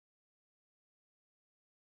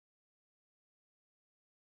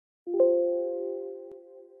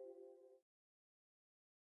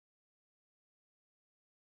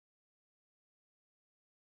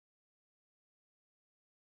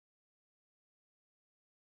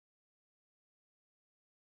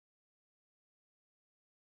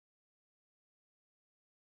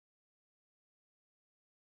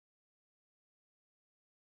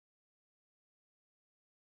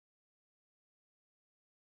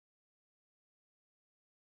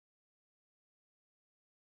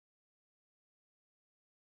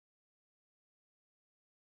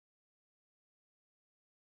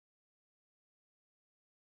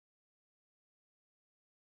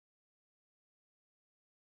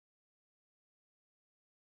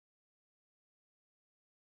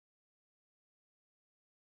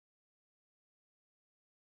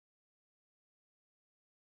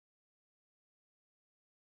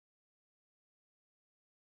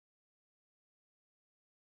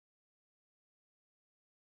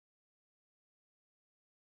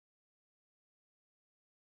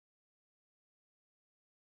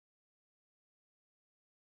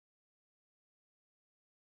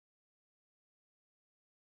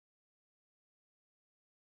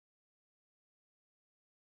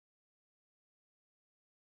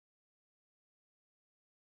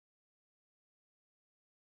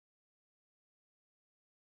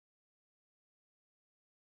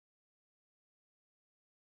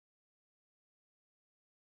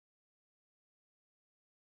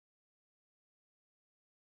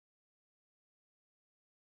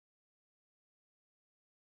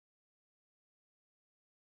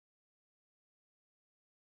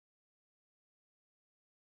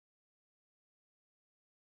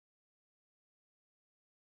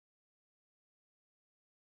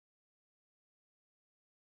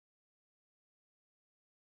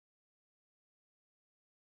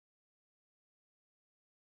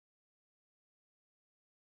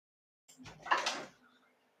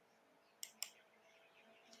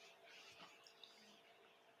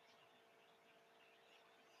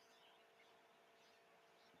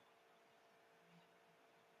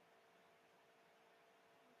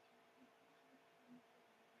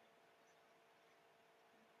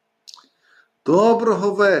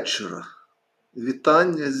Доброго вечора.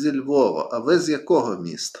 Вітання зі Львова. А ви з якого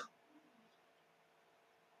міста?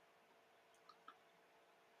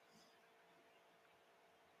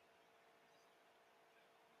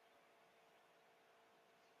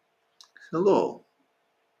 Hello.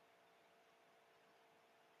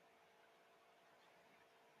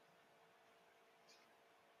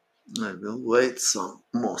 I will wait some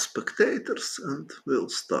more spectators and we'll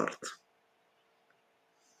start.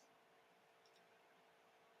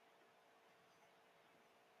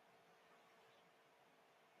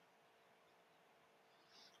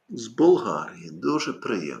 З Болгарії. Дуже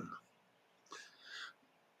приємно.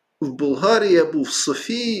 В Болгарії я був в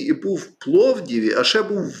Софії і був в Пловдіві, а ще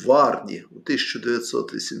був в Варні у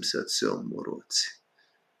 1987 році.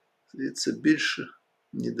 І це більше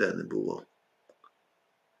ніде не було.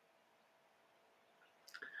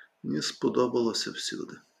 Мені сподобалося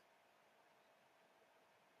всюди.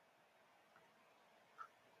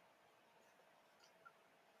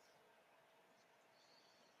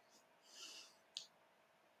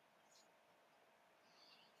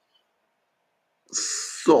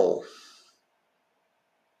 So,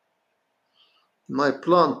 my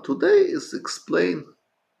plan today is explain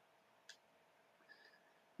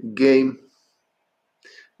games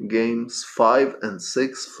 5 and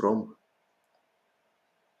 6 from.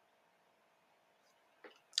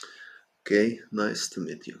 Okay, nice to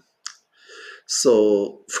meet you.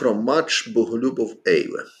 So, from match Bogoljubow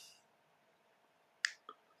Euwe.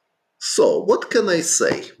 So, what can I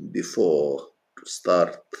say before to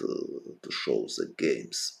start to show the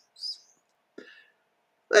games?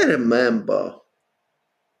 I remember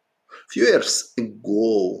a few years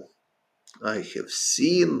ago I have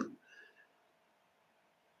seen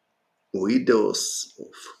videos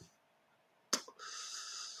of,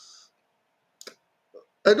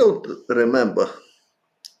 I don't remember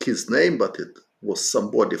his name, but it was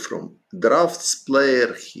somebody from drafts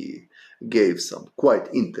player. He gave some quite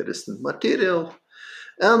interesting material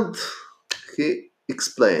and he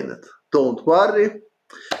explained it. Don't worry,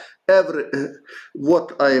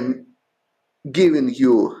 what I'm giving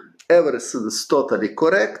you, everything is totally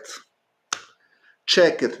correct.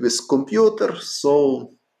 Check it with computer,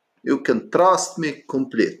 so you can trust me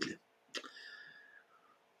completely.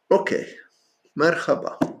 Okay,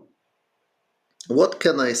 merhaba. What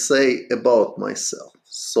can I say about myself?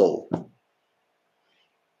 So,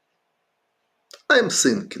 I'm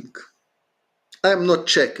thinking. I'm not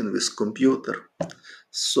checking with computer.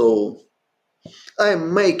 So,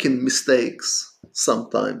 I'm making mistakes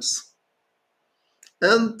sometimes.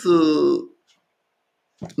 And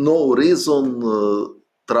no reason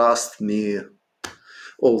trust me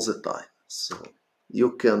all the time. So,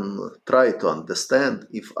 you can try to understand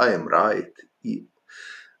if I am right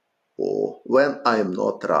or when I am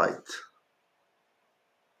not right.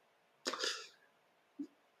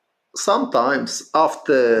 Sometimes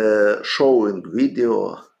after showing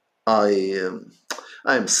video,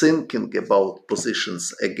 I'm thinking about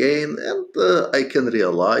positions again, and I can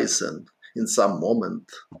realize, and in some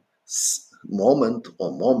moments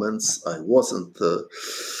I wasn't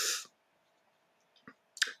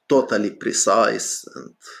totally precise,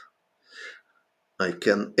 and I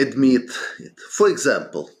can admit it. For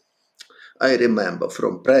example, I remember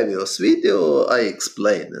from previous video I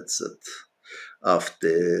explained it that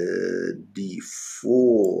after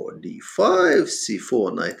d4, d5,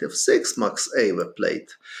 c4, knight f6, Max Euwe played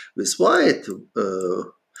with white.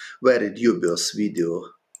 Very dubious video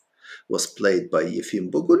was played by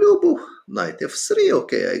Bogoljubow, knight f3.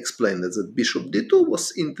 Okay, I explained that bishop d2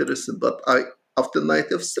 was interesting, but after knight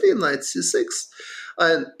f3, knight c6,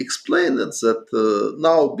 I explained that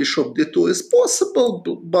now bishop d2 is possible,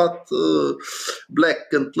 but black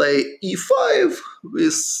can play e5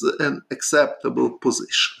 with an acceptable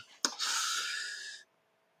position.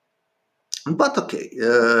 But okay,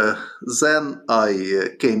 then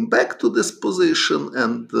I came back to this position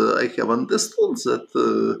and I have understood that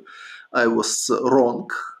I was wrong,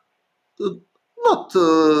 not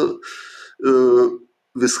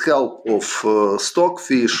with help of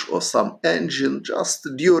Stockfish or some engine, just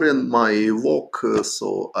during my walk.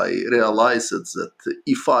 So I realized that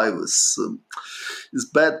e5 is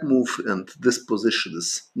bad move and this position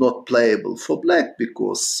is not playable for black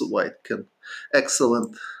because white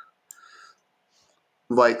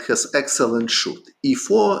has excellent shoot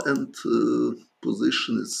e4 and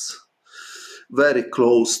position is very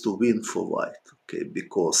close to win for white. Okay,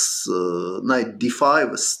 because knight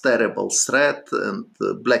d5 is terrible threat, and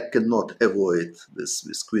black cannot avoid this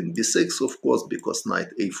with queen b6, of course, because knight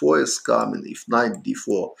a4 is coming. If knight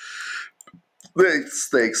d4, white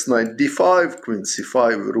takes knight d5, queen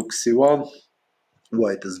c5, rook c1.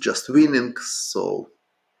 White is just winning. So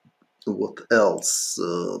what else?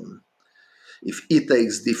 If e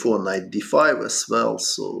takes d4, knight d5 as well.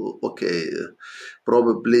 So okay,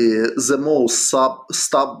 probably the most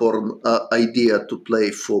stubborn idea to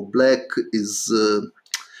play for black is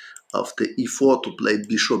after e4 to play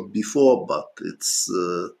bishop b4, but it's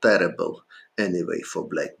terrible anyway for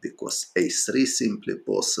black, because a3 simply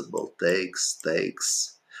possible, takes.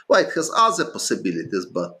 White has other possibilities,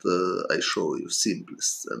 but I show you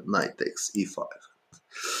simplest, and knight takes e5.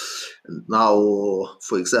 And now,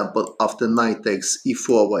 for example, after knight takes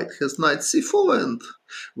e4, white has knight c4, and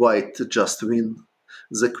white just win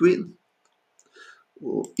the queen.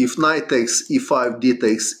 If knight takes e5, d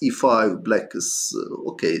takes e5, black is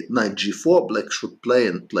okay. Knight g4, black should play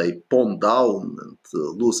and play pawn down and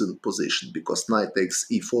losing position, because knight takes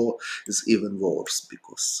e4 is even worse,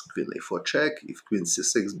 because queen a4 check. If queen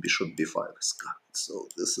c6, bishop b5 is coming. So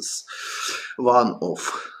this is one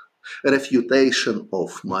of refutation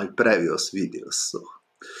of my previous videos.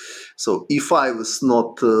 So e5 is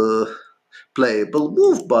not playable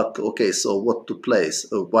move, but okay, so what to play?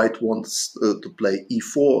 White wants to play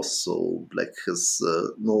e4, so black has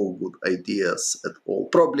no good ideas at all.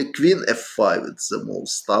 Probably queen f5, it's the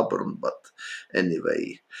most stubborn, but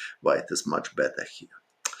anyway, white is much better here.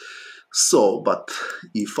 So, but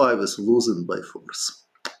e5 is losing by force.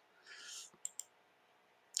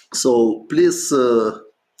 So please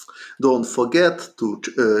don't forget to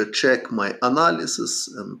check my analysis,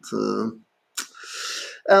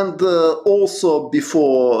 and also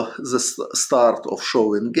before the start of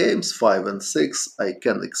showing games 5 and 6, I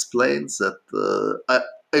can explain that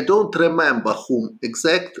I don't remember who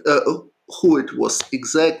it was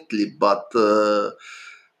exactly, but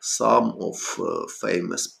some of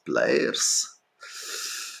famous players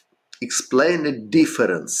explain a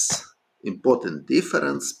difference, important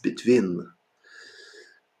difference between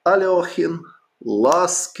Alyoshin,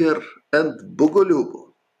 Lasker, and Bogoljubow.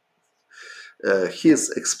 His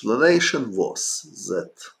explanation was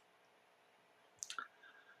that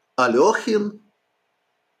Alyoshin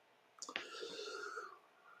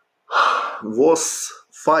was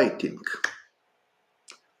fighting,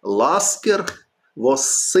 Lasker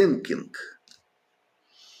was thinking,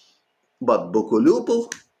 but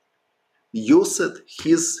Bogoljubow used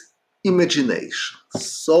his imagination.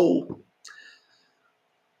 So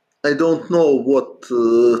I don't know what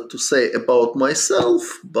to say about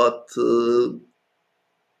myself, but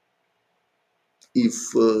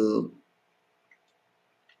if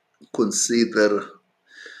consider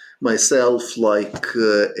myself like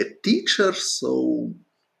a teacher, so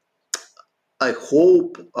I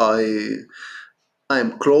hope I'm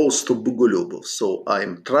close to Bogoljubow, so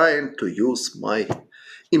I'm trying to use my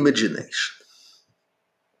imagination.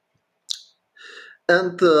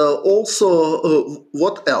 And also,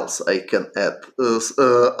 what else I can add?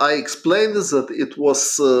 I explained that it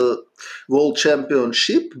was World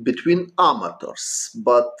Championship between amateurs,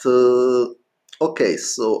 but okay,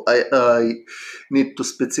 so I need to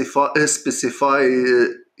specify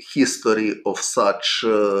history of such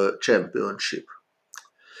championship.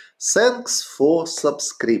 Thanks for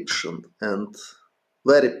subscription, and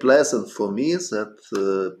very pleasant for me that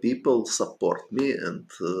people support me, and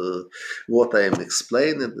what I am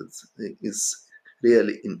explaining is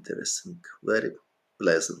really interesting, very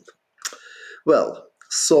pleasant. Well,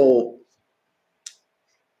 so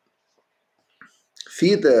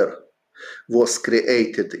FIDE was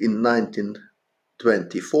created in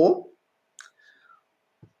 1924.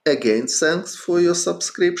 Again, thanks for your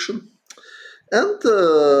subscription. And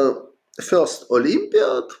first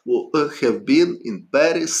Olympiad have been in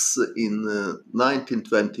Paris in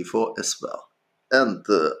 1924 as well. And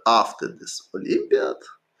after this Olympiad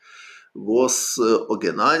was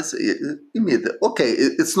organized immediately. Okay,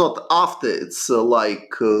 it's not after, it's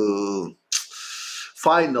like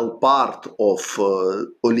final part of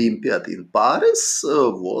Olympiad in Paris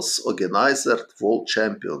was organized World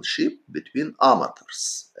Championship between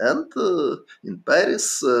amateurs. And in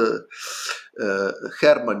Paris,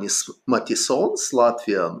 Hermanis Matissons,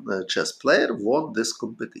 Latvian chess player, won this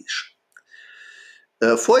competition.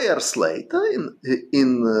 4 years later,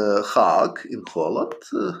 in Hague, in Holland,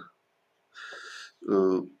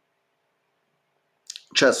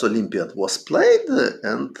 Chess Olympiad was played,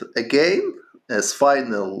 and again, as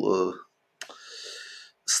final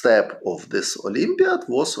step of this Olympiad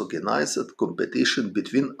was organized competition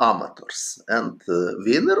between amateurs, and the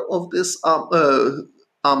winner of this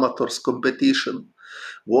amateurs competition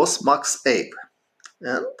was Max Abe.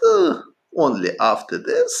 And only after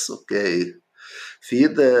this, okay,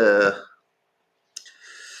 FIDE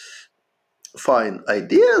find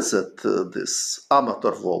ideas that this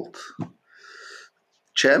amateur world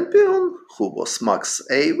champion, who was Max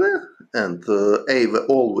Euwe, and Euwe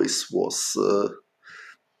always was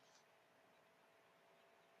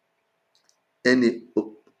any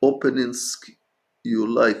openings you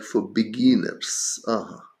like for beginners.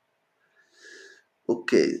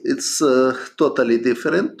 Okay, it's a totally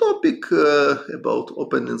different topic about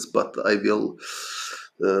openings, but I will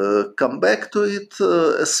come back to it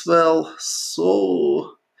as well.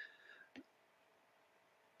 So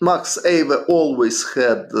Max Euwe always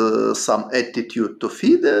had some attitude to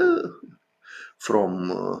FIDE. From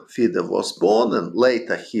FIDE was born, and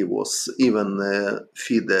later he was even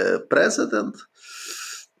FIDE president.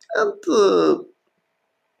 And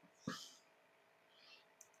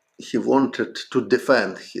he wanted to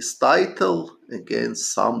defend his title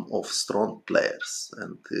against some of strong players.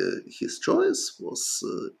 And his choice was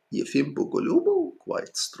Euwe Bogoljubow,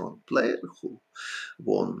 quite strong player who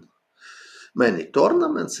won many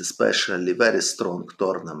tournaments, especially very strong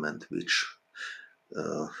tournament which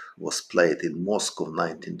was played in Moscow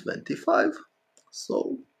 1925.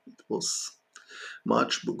 So it was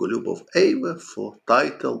match Bogoljubow Euwe for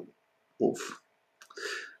title of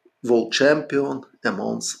world champion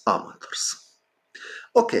amongst amateurs.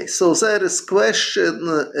 Okay, so there is question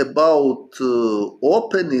about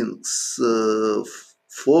openings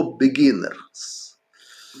for beginners.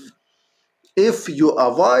 If you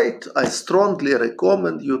are white, I strongly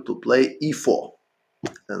recommend you to play e4.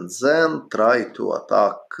 And then try to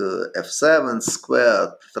attack f7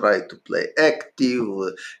 square, try to play active.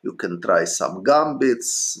 You can try some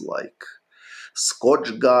gambits like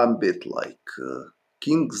Scotch gambit, like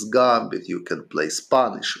King's gambit. You can play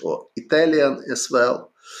Spanish or Italian as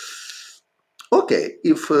well. Okay,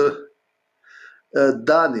 if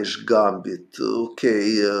Danish gambit,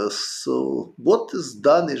 okay, so what is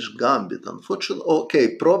Danish gambit? Unfortunately,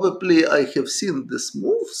 okay, probably I have seen these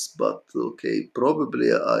moves, but okay,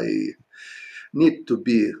 probably I need to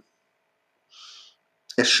be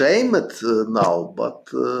ashamed now, but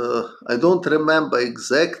I don't remember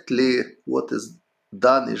exactly what is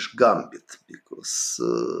Danish gambit, because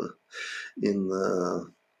in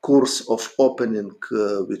course of opening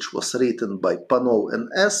which was written by Panov and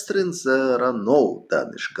Estrin, there are no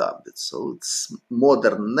Danish gambits, so it's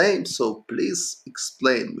modern name. So please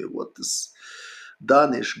explain me what is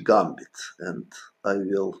Danish gambit, and I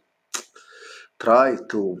will try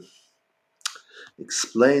to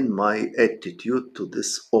explain my attitude to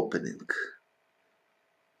this opening.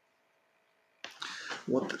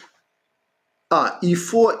 What?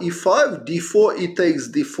 E4, E5, D4, E takes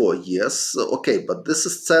D4. Yes, okay, but this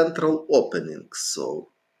is central opening. So,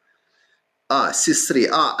 C3.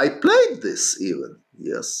 I played this even.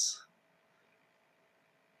 Yes.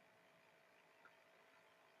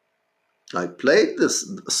 I played this.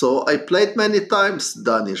 So, I played many times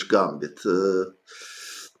Danish Gambit.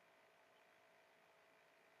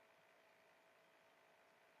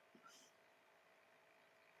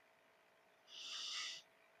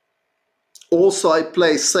 Also, I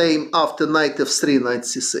play same after knight f3, knight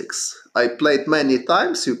c6. I played many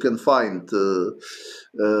times. You can find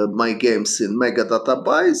my games in Mega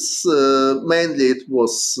Database. Mainly it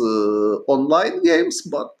was online games,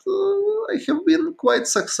 but I have been quite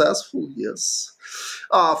successful, yes.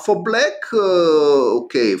 For black,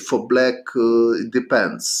 okay, for black it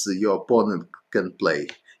depends. Your opponent can play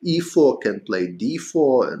e4, can play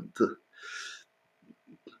d4, and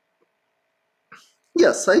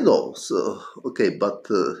yes, I know. So, okay, but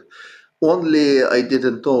only I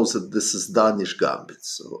didn't know that this is Danish gambit.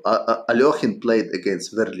 So Alyoshin played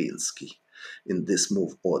against Verlinsky in this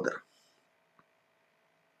move order.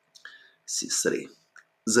 C3.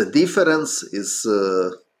 The difference is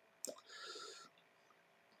for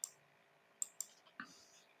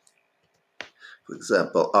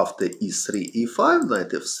example, after e3, e5, knight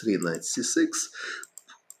f3, knight c6,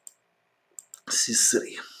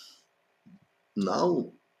 c3.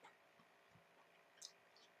 Now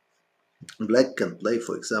black can play,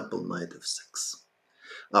 for example, knight f6.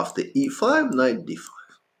 After e5, knight d5.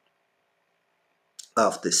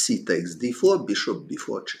 After c takes d4, bishop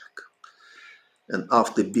b4 check. And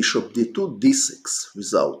after bishop d2, d6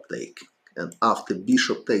 without taking. And after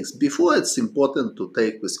bishop takes b4, it's important to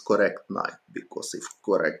take with correct knight, because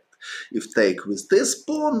if take with this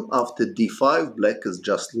pawn, after d5, black is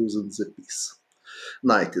just losing the piece.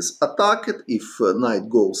 Knight is attacked. If knight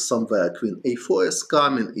goes somewhere, queen a4 is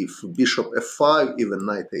coming. If bishop f5, even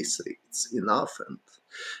knight a3, it's enough. And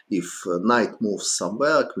if knight moves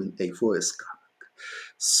somewhere, queen a4 is coming.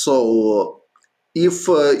 So if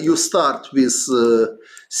you start with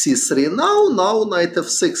c3 now knight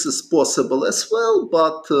f6 is possible as well,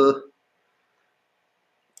 but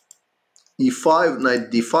e5, knight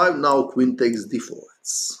d5, now queen takes d4.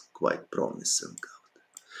 It's quite promising.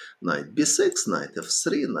 Knight b6, knight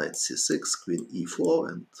f3, knight c6, queen e4,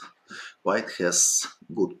 and white has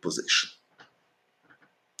good position.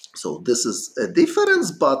 So this is a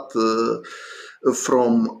difference, but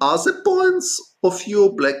from other points of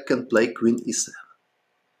view, black can play queen e7.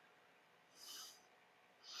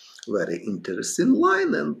 Very interesting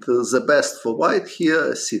line, and the best for white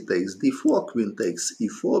here, c takes d4, queen takes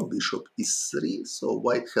e4, bishop e3, so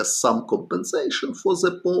white has some compensation for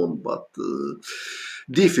the pawn, but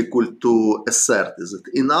difficult to assert is it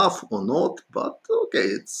enough or not, but okay,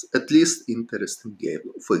 it's at least interesting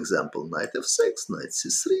game. For example, knight f6, knight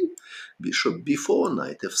c3, bishop b4,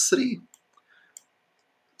 knight f3,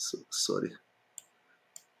 sorry,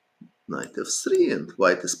 knight f3, and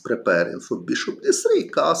white is preparing for bishop d3,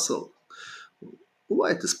 castle.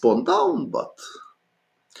 White is pawn down, but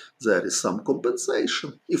there is some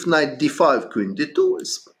compensation. If knight d5, queen d2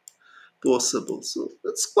 is possible, so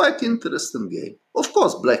it's quite interesting game. Of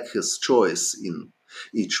course, black has choice in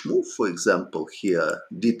each move. For example, here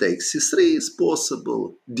d takes c3 is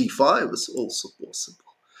possible, d5 is also possible.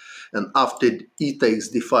 And after e takes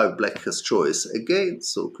d5, black has choice again,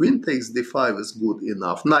 so queen takes d5 is good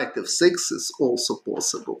enough. Knight f6 is also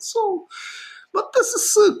possible. So, but this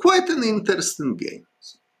is quite an interesting game.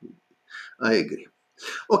 I agree.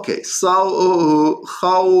 Okay, so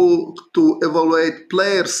how to evaluate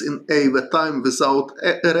players in Euwe time without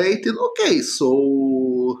a rating? Okay,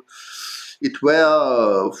 so it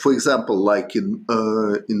were, for example, like in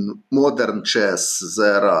modern chess,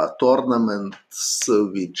 there are tournaments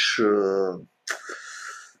which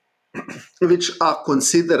are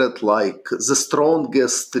considered like the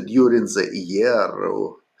strongest during the year.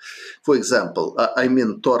 For example, I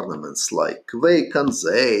mean tournaments like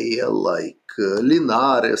Euwe, like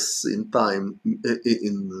Linares in time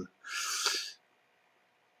in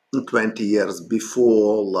 20 years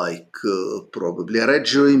before, like probably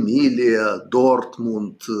Reggio Emilia,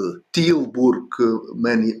 Dortmund, Tilburg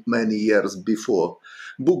many years before,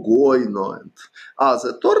 Bogoljubow and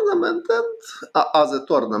other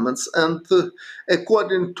tournaments, and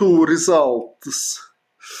according to results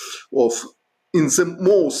of in the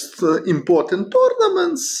most important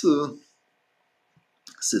tournaments,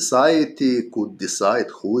 society could decide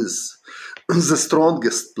who is the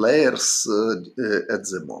strongest players at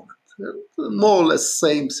the moment. And more or less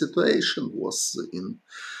same situation was in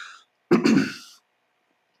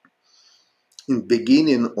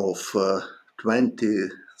beginning of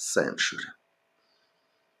 20th century.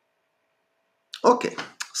 Okay,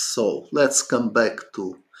 so let's come back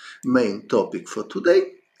to main topic for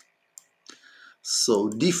today. So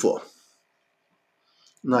d4,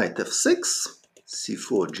 knight f6,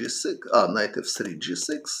 c4 g6, knight f3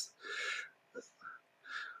 g6.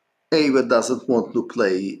 Euwe doesn't want to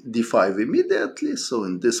play d5 immediately, so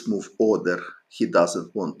in this move order he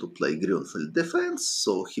doesn't want to play Grünfeld defense,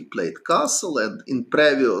 so he played castle, and in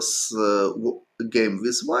previous game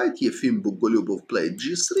with white, Euwe Bogoljubow played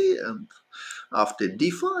g3, and after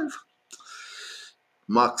d5,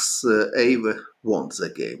 Max Euwe won the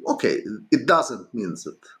game. Okay, it doesn't mean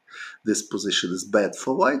that this position is bad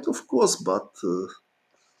for white, of course, but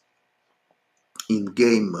in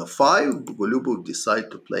game 5, Bogoljubow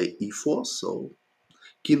decided to play e4, so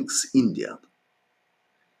King's Indian.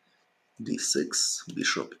 d6,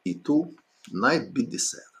 bishop e2, knight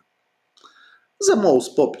bd7. The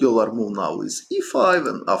most popular move now is e5,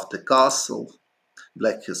 and after castle,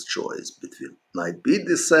 black has choice between knight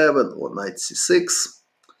bd7 or knight c6,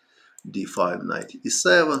 d5, knight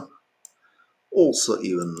e7. Also,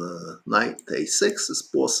 even knight a6 is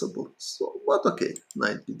possible. So, but okay,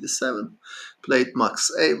 knight bd7 played Max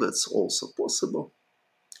Euwe, it's also possible.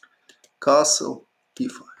 Castle,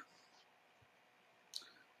 e5.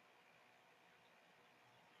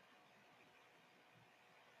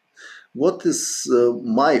 What is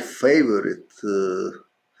my favorite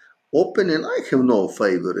opening? I have no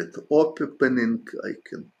favorite opening. I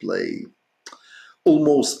can play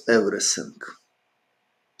almost everything.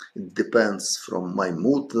 It depends from my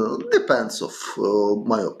mood, depends of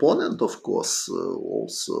my opponent, of course,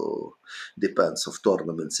 also depends of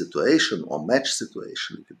tournament situation or match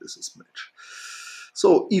situation, if this is match.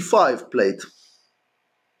 So e5 played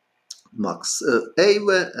Max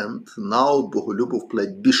Euwe, and now Bogoljubow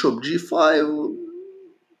played bishop g5,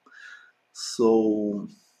 so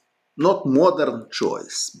not modern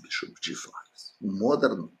choice, bishop g5.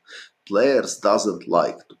 Modern players doesn't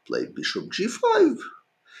like to play bishop g5.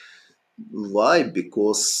 Why?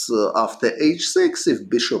 Because after h6, if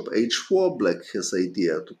bishop h4, black has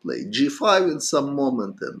idea to play g5 in some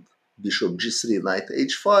moment, and bishop g3, knight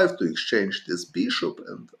h5 to exchange this bishop,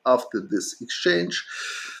 and after this exchange,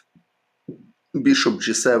 bishop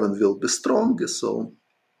g7 will be stronger. So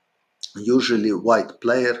usually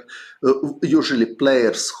usually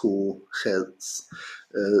players who has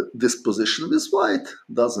this position with white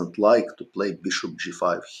doesn't like to play bishop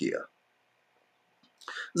g5 here.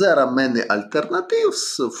 There are many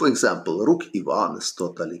alternatives. For example, rook e1 is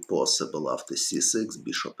totally possible after c6,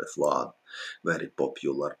 bishop f1, very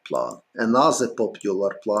popular plan. Another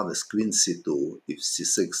popular plan is queen c2, if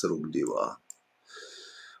c6, rook d1.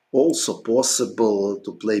 Also possible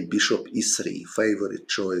to play bishop e3, favorite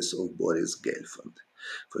choice of Boris Gelfand.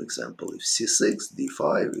 For example, if c6,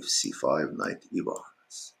 d5, if c5, knight e1.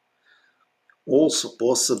 Also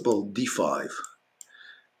possible d5,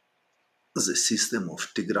 the system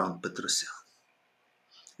of Tigran Petrosyan.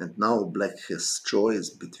 And now black has choice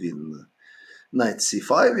between knight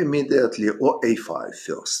c5 immediately or a5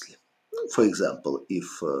 firstly. For example,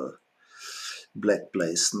 if black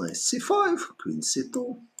plays knight c5, queen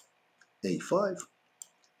c2, a5,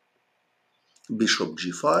 bishop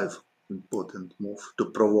g5, important move to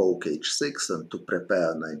provoke h6 and to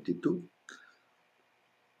prepare knight d2,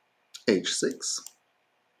 h6,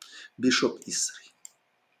 bishop e3.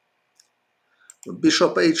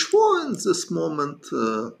 Bishop h4 in this moment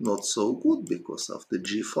not so good, because after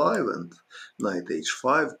g5 and knight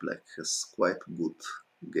h5, black has quite good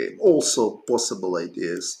game. Also possible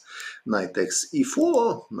ideas: knight x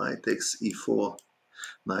e4, knight x e4,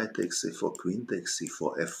 knight x e4, queen takes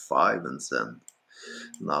e4, f5, and then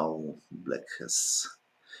now black has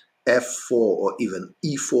f4 or even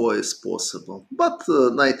e4 is possible. But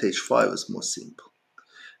knight h5 is more simple.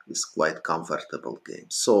 It's quite comfortable game.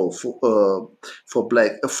 So for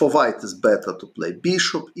white is better to play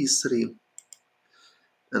bishop e3,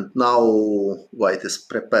 and now white is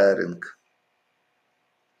preparing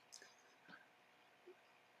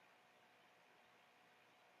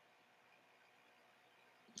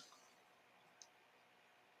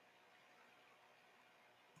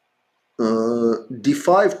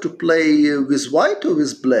d5 to play with white or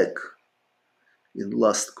with black in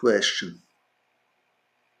last question.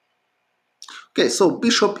 Okay, so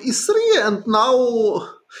bishop e3, and now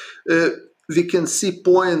we can see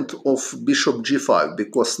point of bishop g5,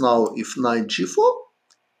 because now if knight g4,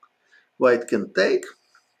 white can take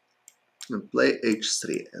and play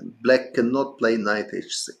h3, and black cannot play knight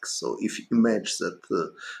h6. So if you imagine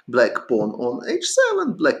that black pawn on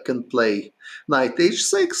h7, black can play knight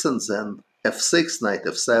h6 and then f6, knight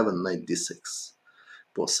f7, knight d6.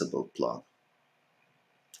 Possible plan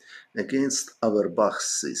against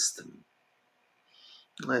Auerbach's system.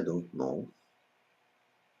 I don't know.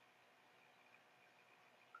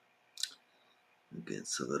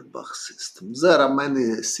 Against Auerbach's system. There are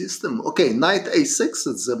many systems. Okay, knight a6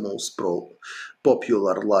 is the most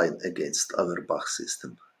popular line against Auerbach's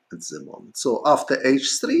system at the moment. So after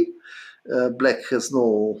h3, black has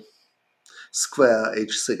no square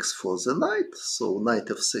h6 for the knight, so knight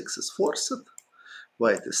f6 is forced.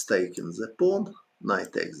 White is taking the pawn,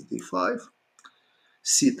 knight takes d5,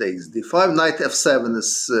 c takes d5. Knight f7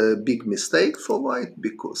 is a big mistake for white,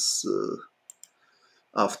 because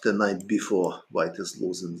after knight b4, white is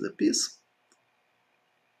losing the piece.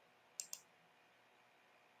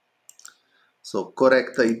 So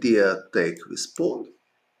correct idea, take with pawn.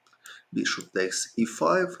 Bishop takes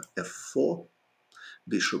e5, f4,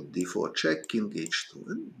 bishop d4 check, king h2.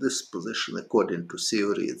 And this position, according to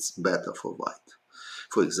theory, it's better for white.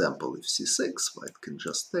 For example, if c6, white can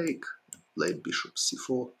just take, play bishop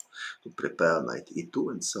c4 to prepare knight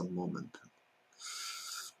e2 in some moment.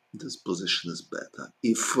 This position is better.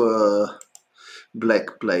 If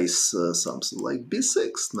black plays something like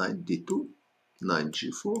b6, knight d2, knight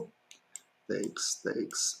g4,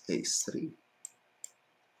 takes, a3.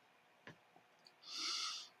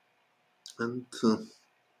 And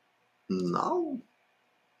now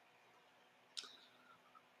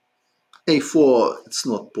a4, it's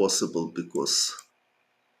not possible, because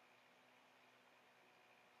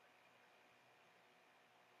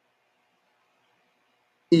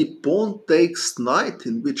e-pawn takes knight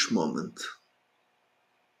in which moment?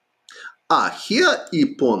 Here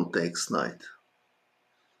e-pawn takes knight.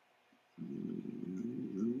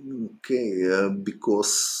 Okay,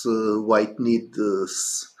 because white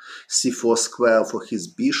needs c4 square for his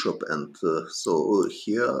bishop, and so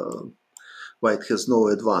here white has no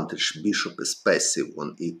advantage. Bishop is passive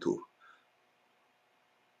on e2.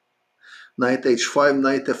 Knight h5,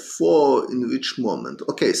 knight f4, in which moment?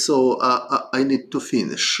 Okay, so I need to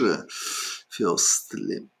finish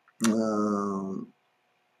firstly.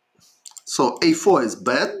 So a4 is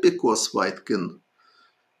bad because white can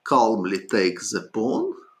calmly take the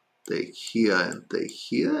pawn, take here,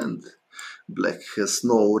 and black has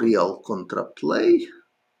no real contraplay.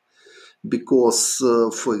 Because,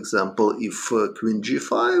 for example, if queen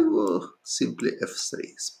g5, simply f3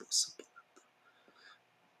 is possible.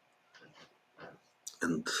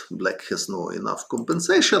 And black has no enough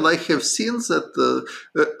compensation. I have seen that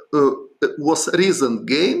it was a recent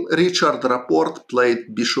game. Richard Rapport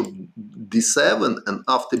played bishop d7 and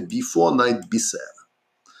after b4, knight b7.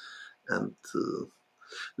 And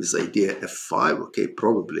this idea f5, okay,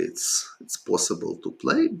 probably it's possible to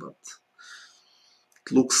play, but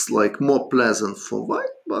it looks like more pleasant for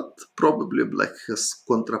white, but probably black has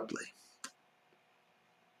contraplay.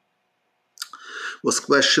 Was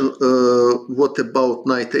question, what about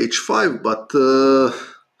knight h5, but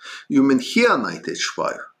you mean here knight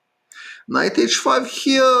h5? Knight h5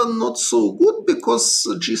 here not so good because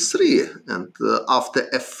g3, and after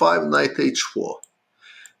f5 knight h4.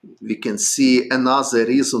 We can see another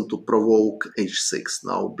reason to provoke h6.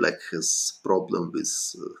 Now black has problem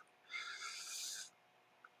with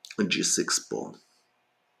g6 pawn.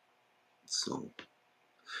 So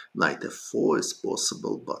knight f4 is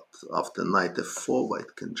possible, but after knight f4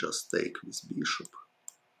 white can just take with bishop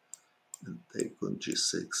and take on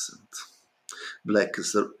g6, and black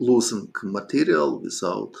is losing material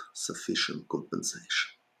without sufficient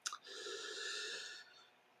compensation.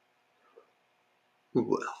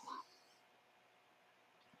 Well,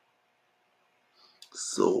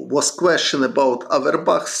 so was question about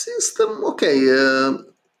Auerbach system. Okay,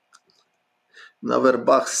 in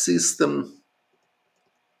Auerbach system,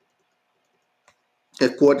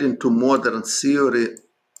 according to modern theory,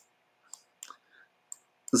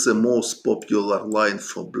 the most popular line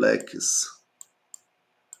for black is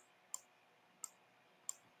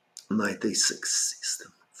knight a6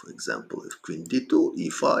 system. For example, if queen d2,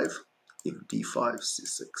 e5, if d5,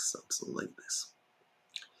 c6, something like this.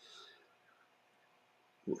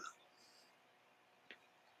 Well.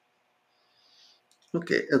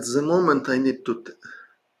 Okay, at the moment I need to...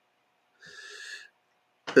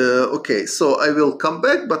 okay, so I will come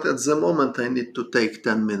back, but at the moment I need to take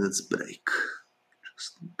 10 minutes break.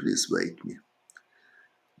 Just please wait me.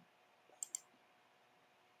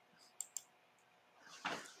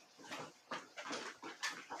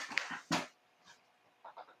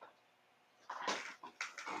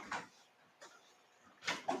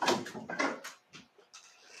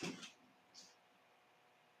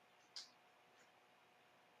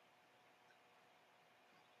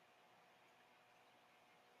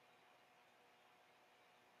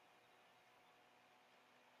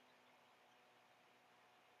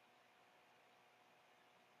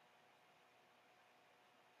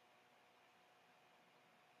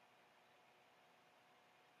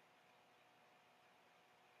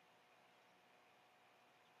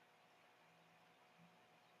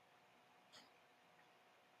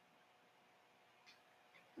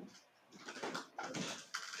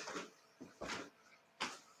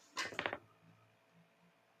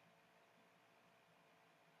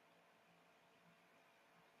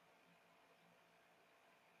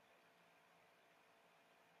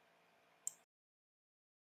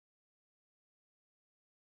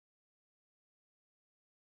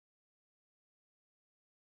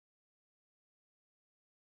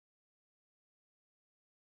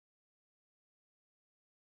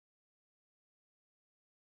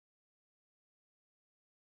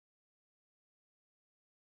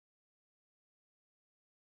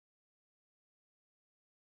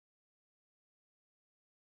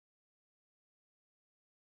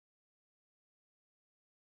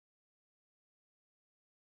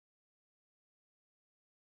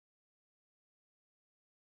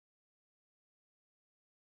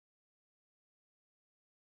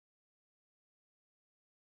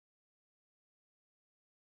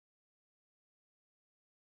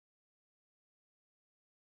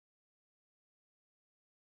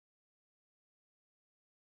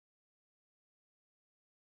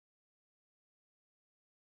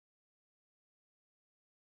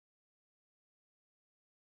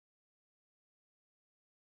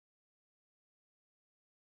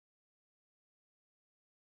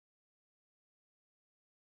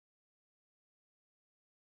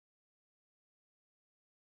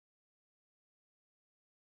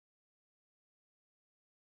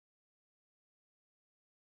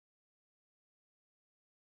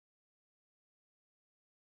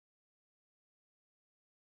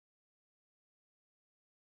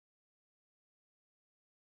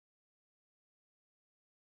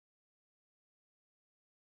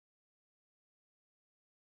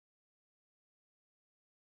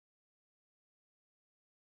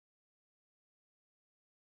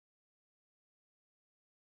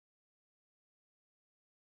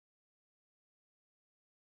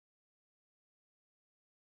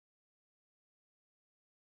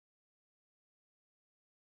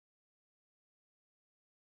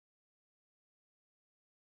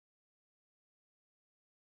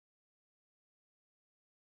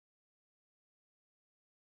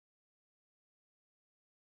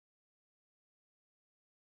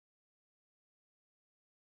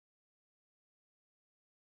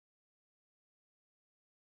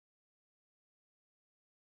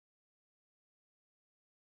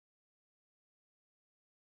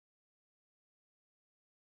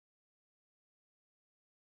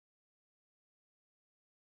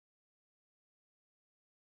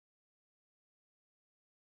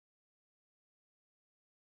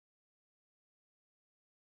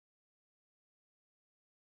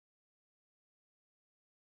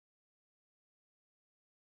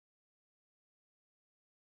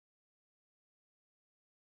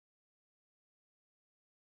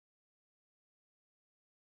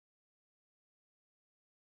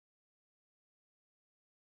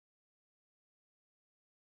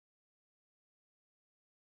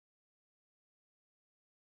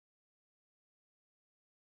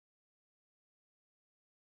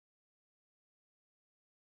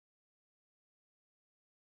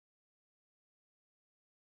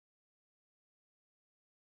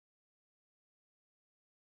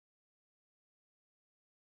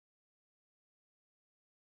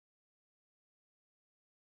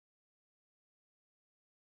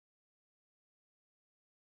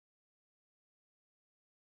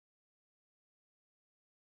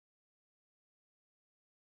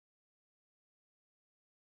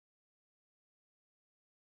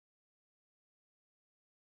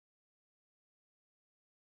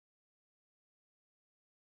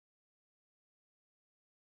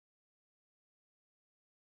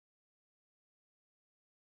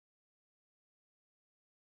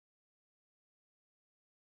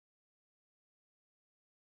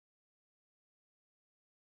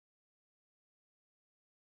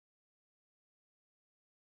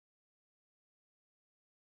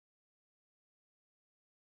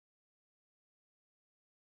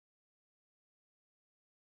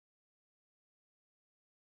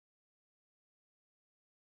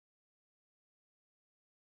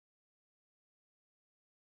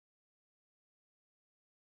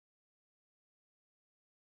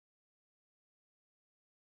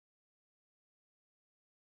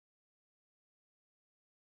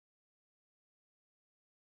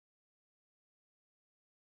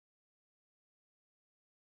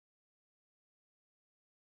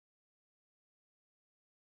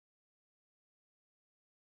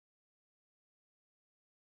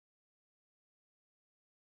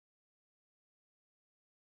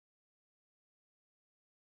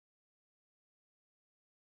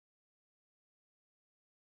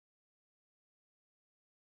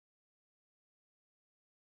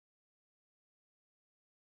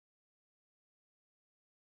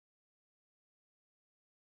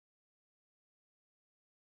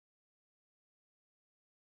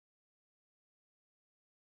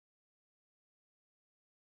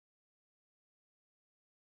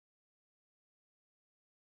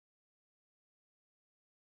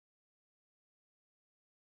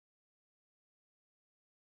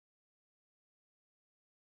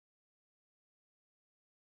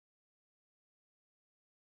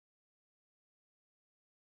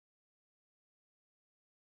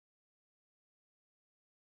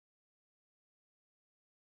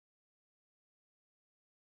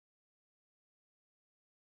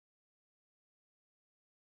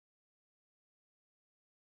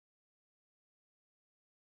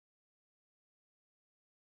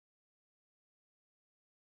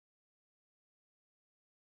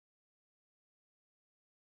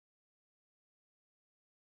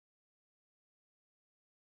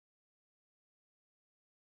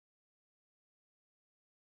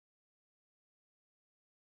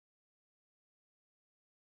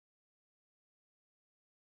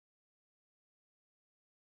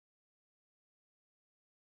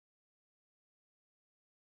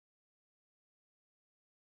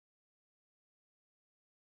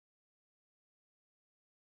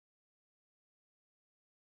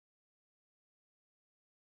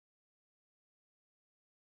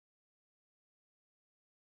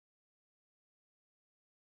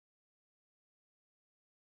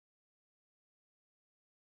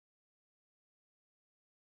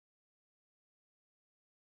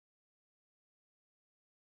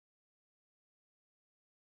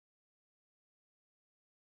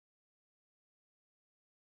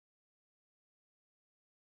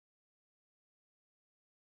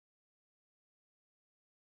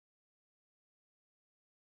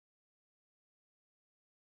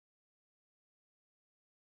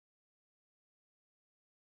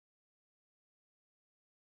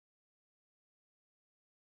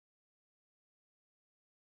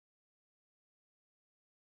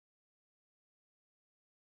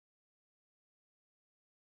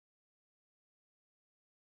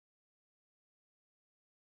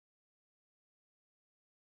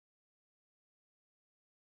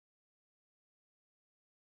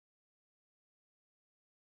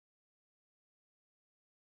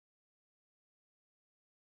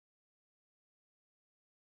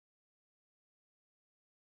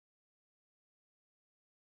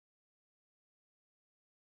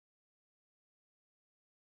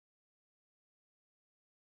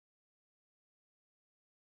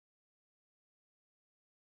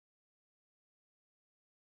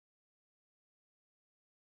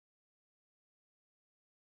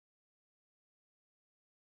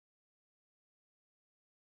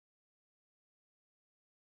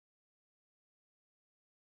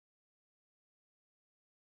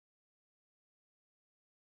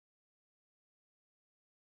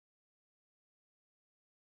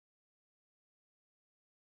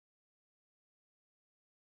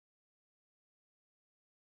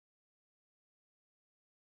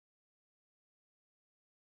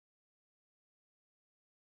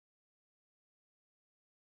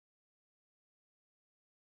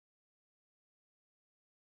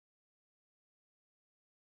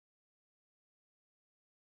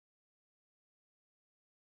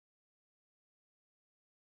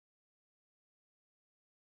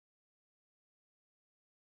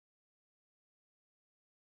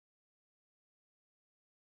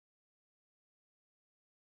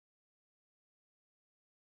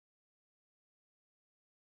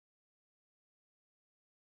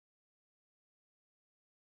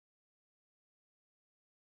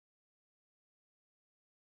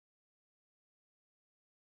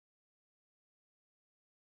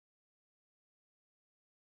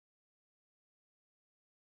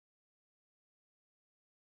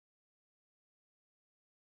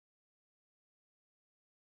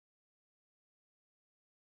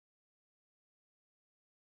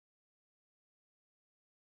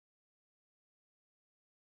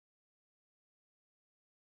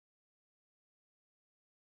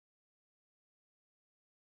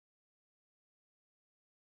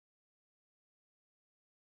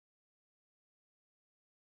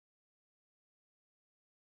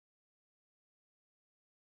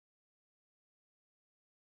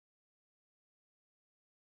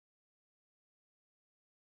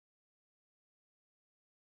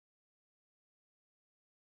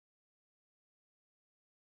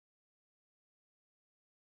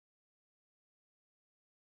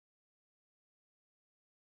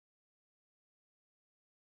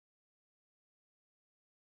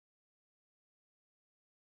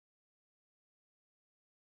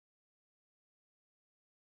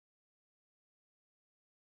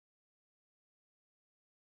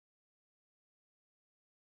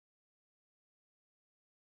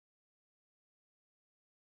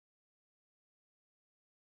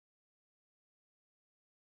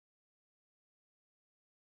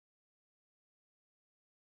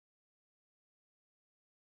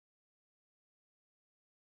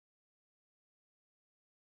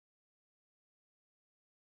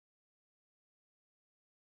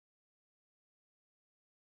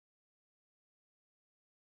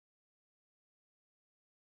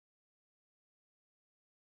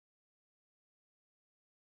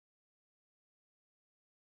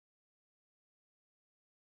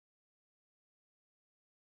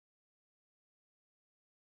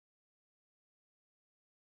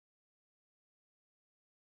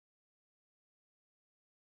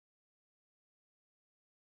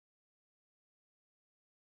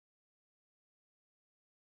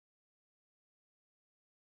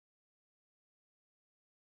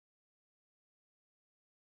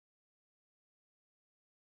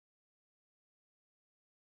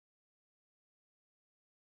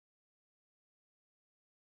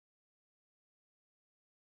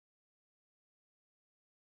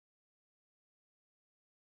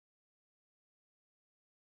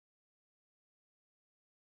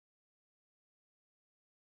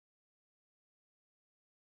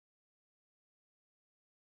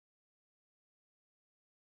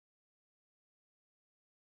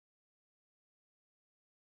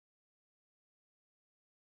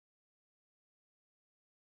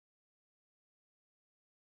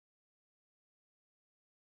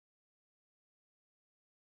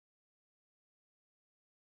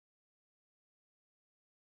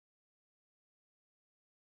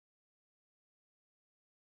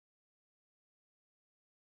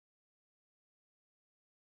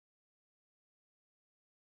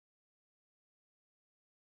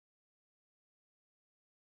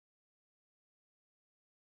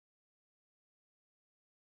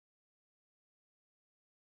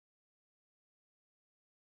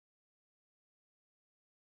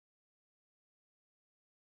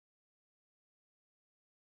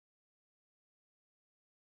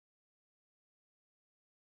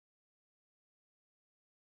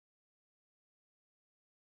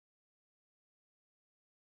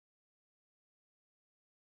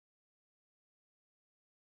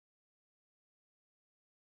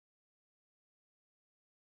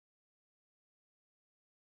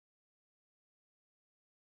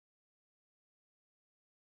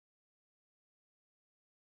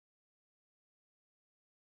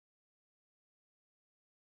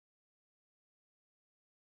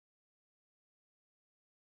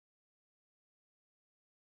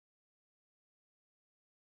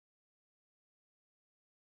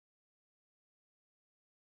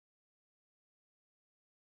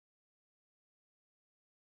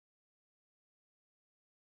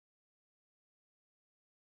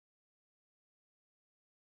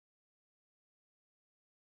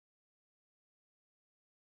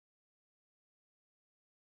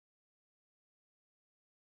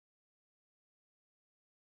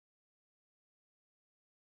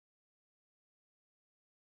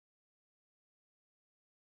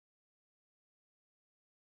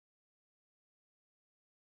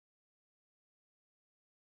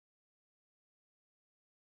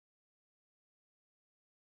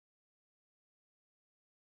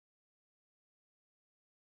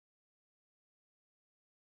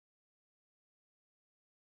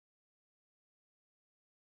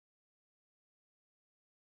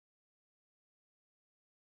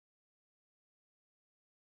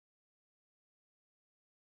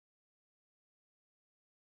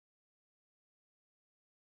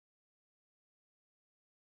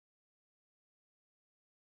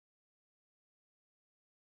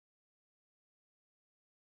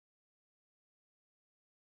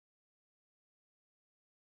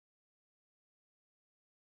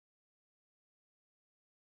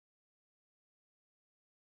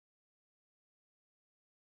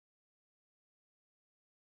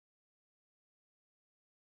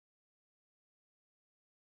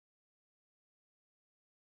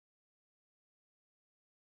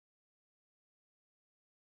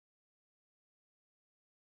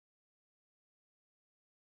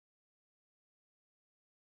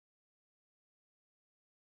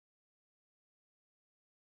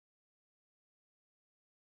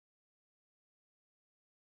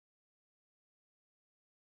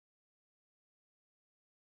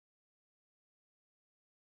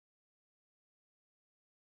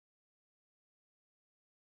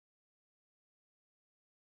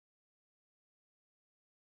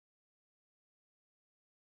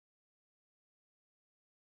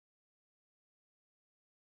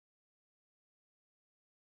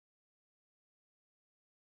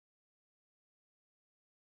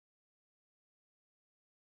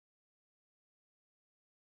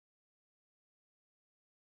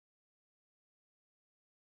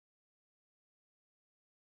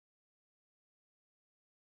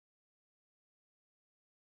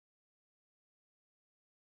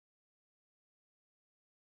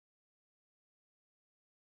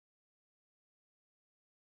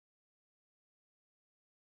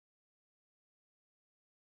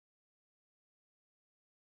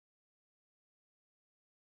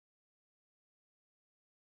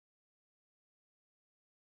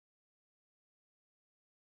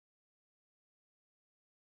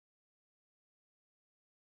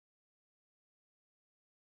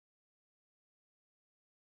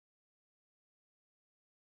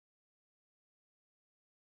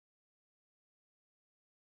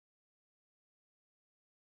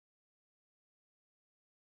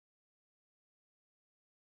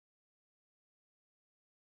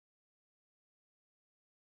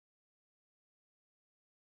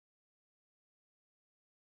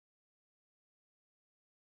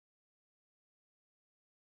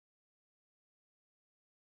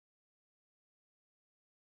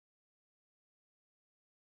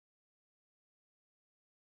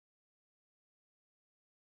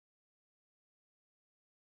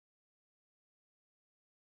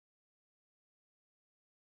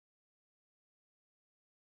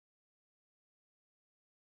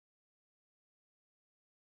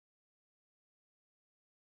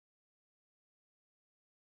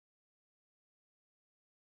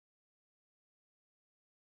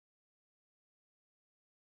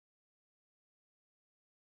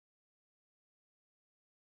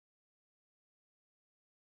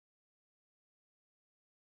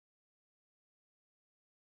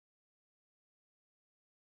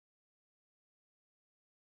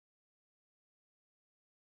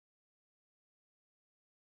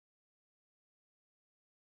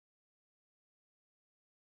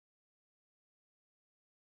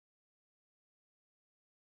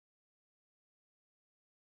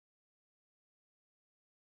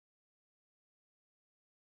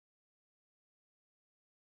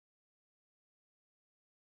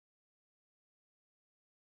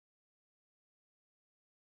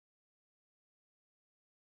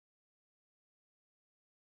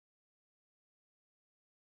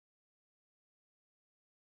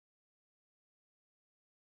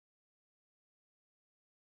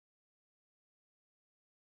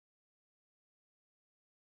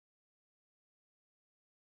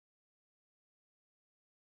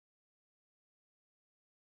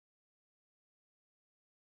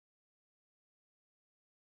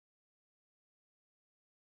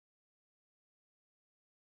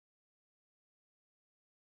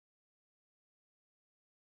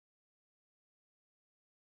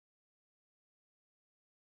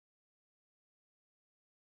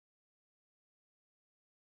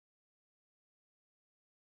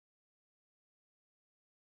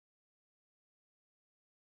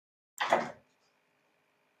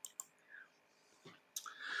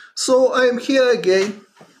 So I am here again.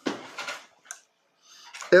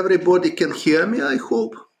 Everybody can hear me, I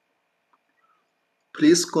hope.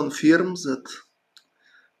 Please confirm that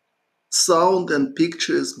sound and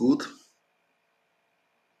picture is good.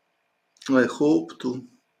 I hope to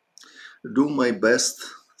do my best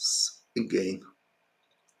again.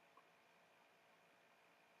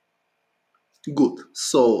 Good.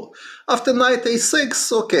 So after knight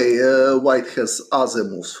a6, okay, white has other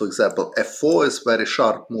moves. For example, f4 is very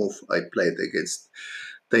sharp move. I played against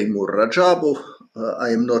Teimur Rajabov. I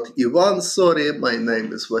am not Ivan, sorry, my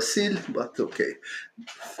name is Vasil, but okay.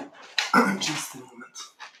 Just a moment.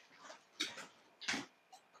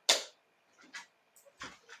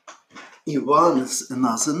 Ivan is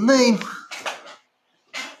another name.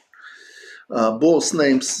 Both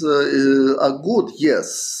names are good,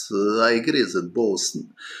 yes. I agree that both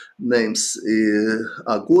names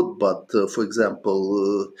are good, but for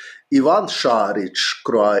example, Ivan Šarić,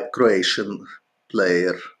 Croatian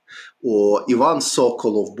player, or Ivan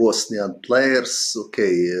Sokolov, Bosnian players.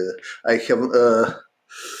 Okay, I have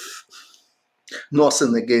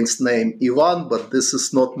nothing against name Ivan, but this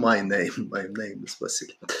is not my name. My name is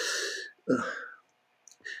Vasil.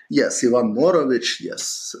 Yes, Ivan Morovic,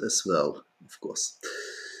 yes, as well, of course.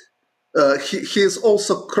 He is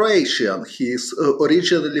also Croatian. He is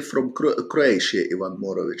originally from Croatia, Ivan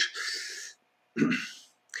Morovic.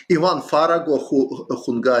 Ivan Farago, a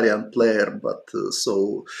Hungarian player, but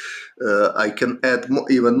I can add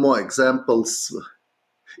even more examples.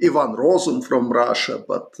 Ivan Rozum from Russia,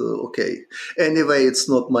 but okay. Anyway, it's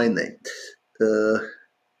not my name.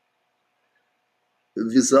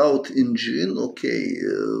 Without engine, okay.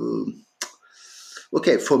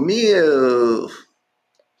 Okay, for me,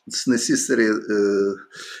 it's necessary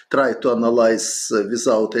try to analyze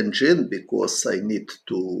without engine because I need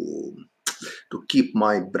to keep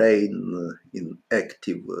my brain in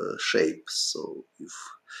active shape. So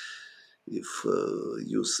if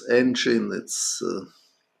use engine, it's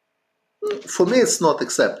for me it's not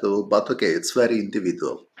acceptable, but okay, it's very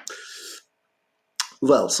individual.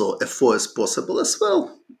 Well, so f4 is possible as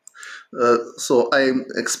well. So I'm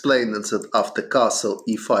explaining that after castle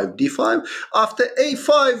e5, d5. After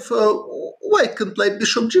a5, white can play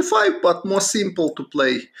bishop g5, but more simple to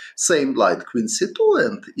play same like queen c2,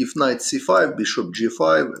 and if knight c5, bishop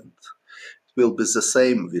g5, and it will be the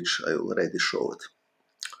same, which I already showed.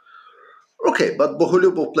 Okay, but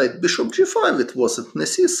Bogoljubow played bishop g5, it wasn't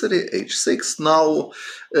necessary, h6. Now,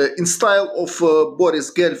 in style of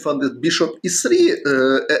Boris Gelfand, bishop e3,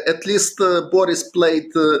 at least Boris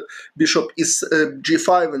played bishop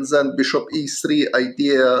g5 and then bishop e3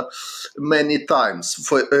 idea many times,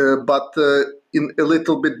 but in a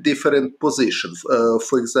little bit different position.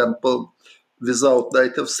 For example, without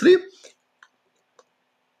knight f3,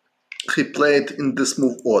 he played in this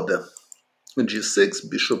move order. G6,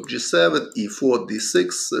 bishop g7, e4,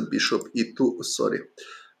 d6, bishop e2, sorry,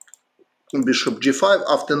 bishop g5.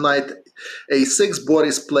 After knight a6,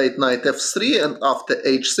 Boris played knight f3, and after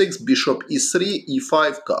h6, bishop e3,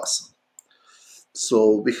 e5, castle.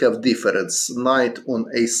 So we have difference, knight on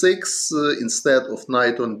a6 instead of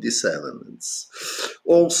knight on d7. It's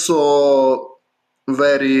also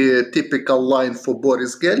very typical line for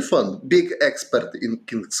Boris Gelfand, big expert in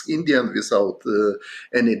King's Indian without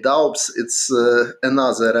any doubts. It's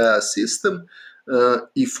another system.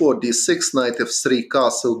 E4, d6, knight f3,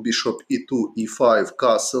 castle, bishop e2, e5,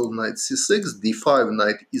 castle, knight c6, d5,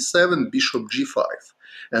 knight e7, bishop g5.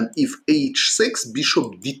 And if h6,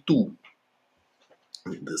 bishop d2.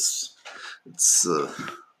 This it's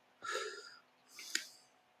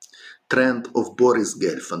trend of Boris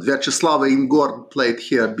Gelfand. Vyacheslav Ingor played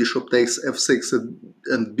here bishop takes f6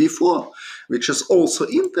 and b4, which is also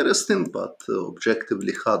interesting, but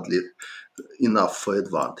objectively hardly enough for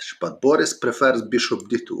advantage. But Boris prefers bishop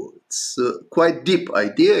d2. It's quite deep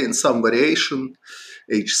idea in some variation.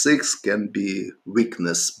 h6 can be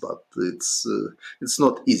weakness, but it's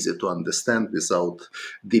not easy to understand without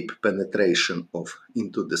deep penetration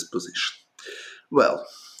into this position. Well,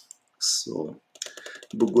 so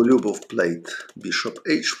Bogoljubow played bishop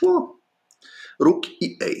h4, rook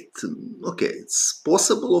e8. Okay, it's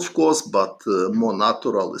possible, of course, but more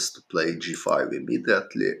natural is to play g5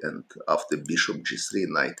 immediately, and after bishop g3,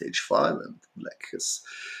 knight h5, and black has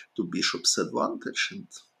two bishops advantage, and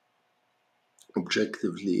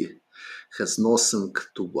objectively has nothing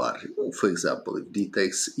to worry. For example, if d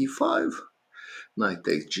takes e5, knight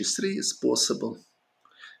takes g3 is possible.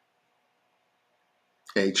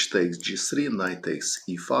 H takes g3, knight takes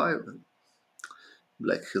e5, and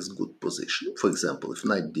black has good position. For example, if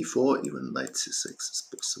knight d4, even knight c6 is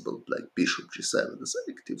possible. Black bishop g7 is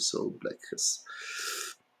active, so black has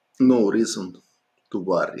No reason to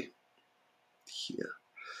worry here.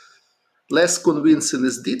 Less convincing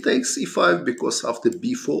is d takes e5 because after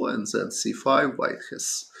b4 and then c5, white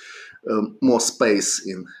has more space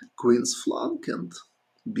in queen's flank, and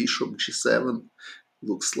bishop g7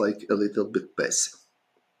 looks like a little bit passive.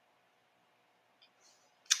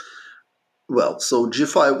 Well, so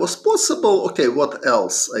g5 was possible. Okay, what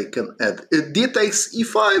else I can add? D takes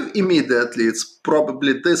e5 immediately. It's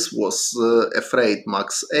probably this was afraid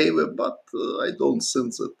Max Euwe, but I don't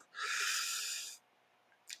think that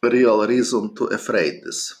real reason to afraid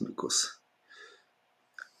this, because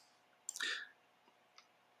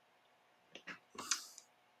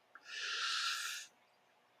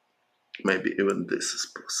maybe even this is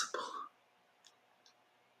possible.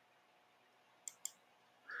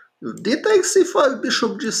 D takes e5,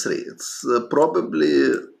 bishop g3. It's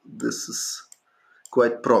probably this is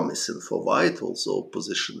quite promising for white, although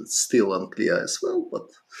position is still unclear as well,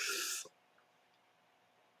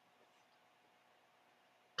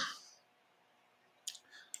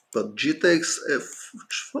 but g takes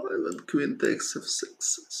f5 and queen takes f6.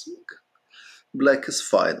 I think black is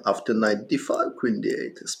fine. After knight d5, queen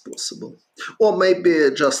d8 is possible. Or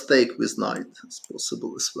maybe just take with knight is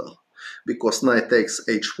possible as well. Because knight takes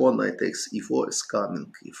h4, knight takes e4 is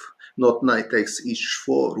coming. If not knight takes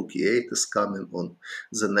h4, rook e8 is coming on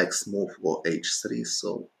the next move, or h3.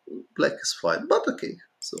 So black is fine. But okay,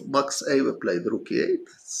 so Max Euwe played rook e8.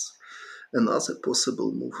 It's another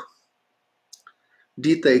possible move.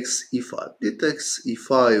 D takes e5. D takes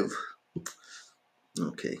e5.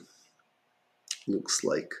 Okay. Looks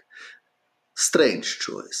like strange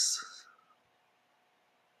choice.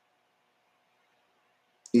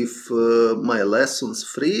 If my lessons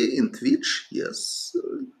free in Twitch, yes.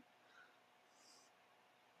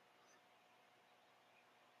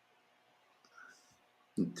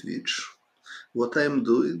 In Twitch. What I'm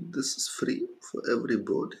doing, this is free for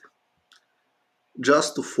everybody.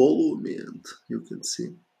 Just to follow me and you can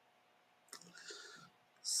see.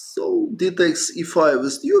 So d takes e5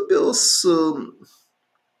 is dubious.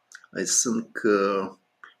 I think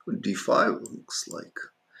d5 looks like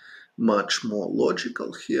much more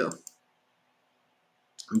logical here,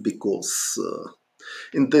 because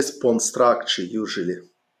in this pawn structure usually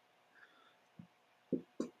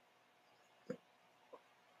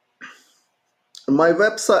my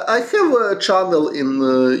website, I have a channel in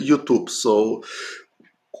YouTube, so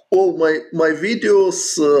all my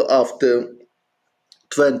videos after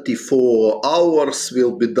 24 hours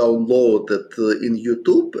will be downloaded in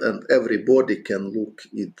YouTube, and everybody can look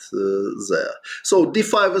it there. So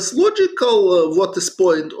d5 is logical. What is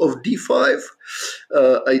point of d5?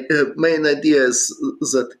 Main idea is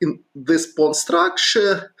that in this pawn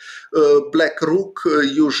structure, black rook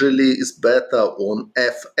usually is better on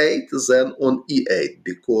f8 than on e8,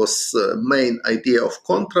 because main idea of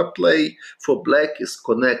contraplay for black is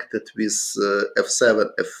connected with f7,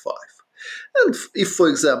 f5. And if, for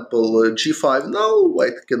example, g5 now,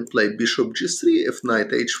 white can play bishop g3, if knight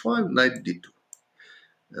h5, knight d2.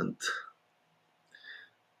 And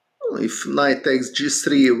if knight takes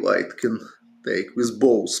g3, white can take with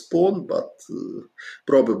both pawn, but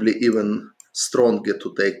probably even stronger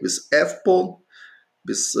to take with f pawn,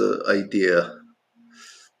 with idea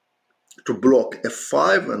to block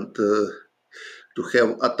f5 and to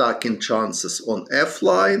have attacking chances on f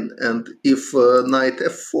line. And if knight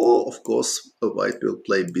f4, of course, white will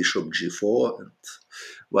play bishop g4, and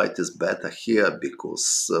white is better here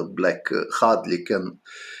because black hardly can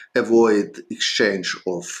avoid exchange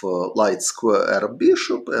of light square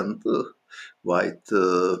bishop, and white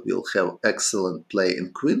will have excellent play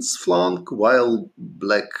in queen's flank, while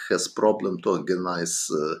black has problem to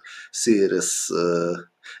organize serious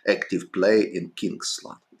active play in king's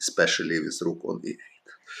flank, especially with rook on e8.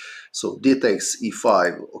 So d takes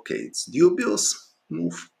e5, okay, it's dubious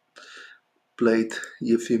move played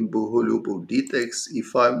Euwe Bogoljubow. D takes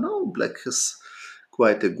e5. Now black has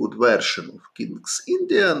quite a good version of King's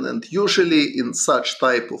Indian, and usually in such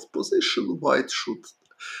type of position white should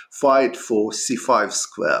fight for c5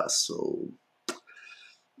 square. So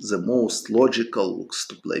the most logical looks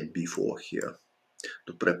to play b4 here,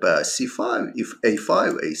 to prepare c5, if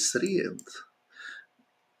a5, a3, and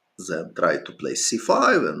then try to play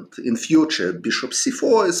c5, and in future bishop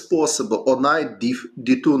c4 is possible, or knight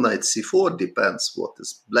d2, knight c4, depends what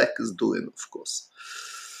is black is doing, of course.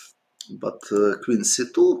 But queen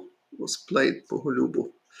c2 was played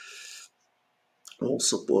Bogoljubow.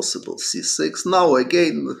 Also possible c6. Now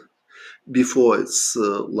again, before it's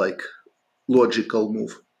like logical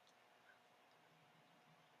move.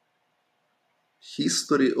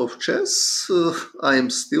 History of chess, I am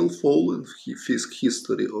still following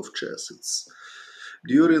history of chess. It's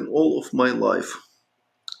during all of my life.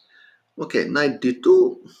 Okay, knight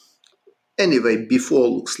d2. Anyway, before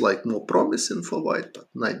looks like more promising for white, but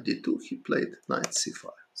knight d2, he played knight c5.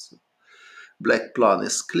 So black plan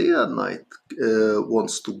is clear. Knight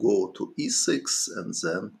wants to go to e6 and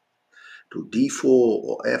then to d4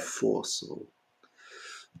 or f4. So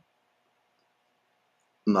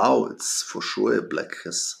now it's for sure black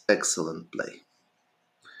has excellent play.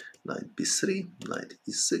 Knight b3, knight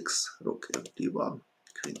e6, rook fd1,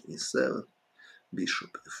 queen e7,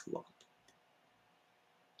 bishop f1.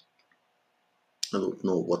 I don't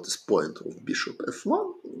know what is point of bishop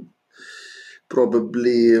f1.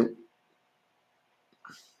 Probably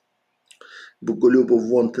Bogoljubow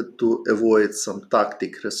wanted to avoid some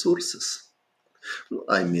tactic resources.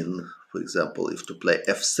 I mean, for example, if to play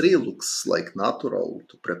f3 looks like natural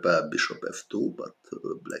to prepare bishop f2, but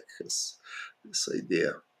black has this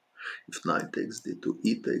idea. If knight takes d2,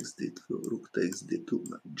 e takes d2, rook takes d2,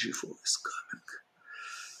 knight g4 is coming.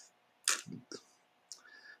 And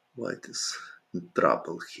white is in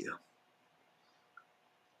trouble here.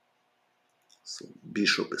 So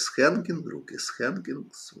bishop is hanging, rook is hanging,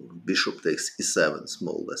 so bishop takes e7 is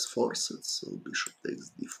more or less forced, so bishop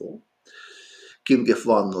takes d4. King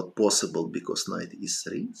f1 not possible because knight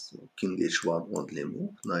e3, so king h1 only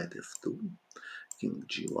move, knight f2, king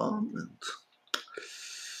g1, and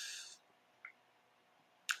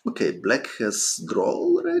okay, black has draw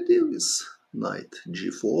already with knight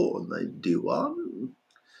g4 or knight d1.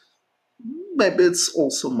 Maybe it's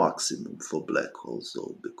also maximum for black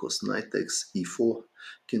also, because knight takes e4,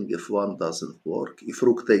 king f1 doesn't work. If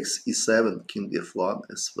rook takes e7, king f1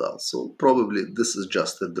 as well. So probably this is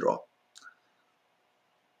just a draw.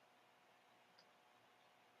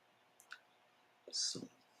 So,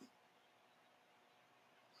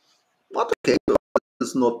 but okay,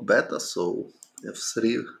 it's not better. So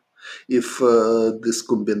f3. If this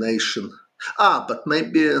combination, but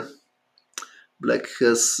maybe black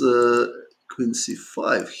has queen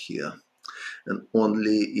c5 here, and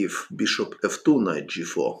only if bishop f2, knight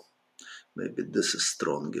g4. Maybe this is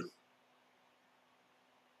stronger.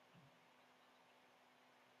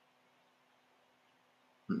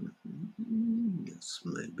 Yes,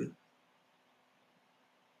 maybe.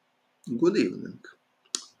 Good evening.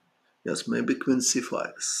 Yes, maybe queen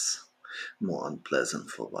c5 is more unpleasant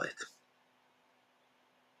for white.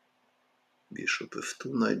 Bishop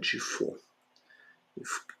f2, knight g4.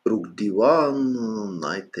 If rook d1,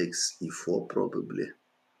 knight takes e4 probably.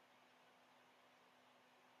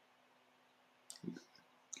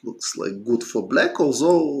 Looks like good for black,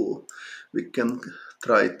 although we can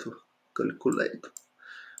try to calculate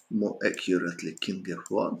more accurately. King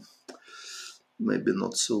f1. Maybe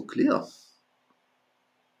not so clear.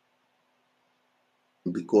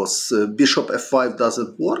 Because bishop f5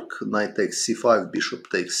 doesn't work, knight takes c5, bishop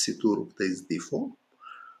takes c2, rook takes d4.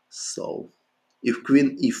 So if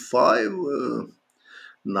queen e5,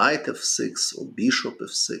 knight f6 or bishop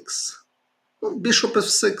f6. Well, bishop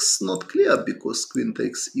f6 not clear because queen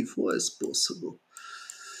takes e4 is possible.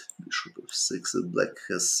 Bishop f6 and black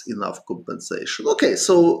has enough compensation. Okay,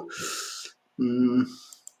 so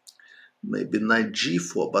maybe knight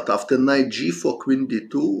g4, but after knight g4, queen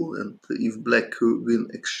d2, and if black win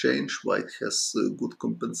exchange, white has good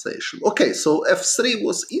compensation. Okay, so f3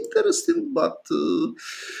 was interesting, but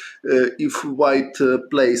if white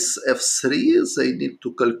plays f3, they need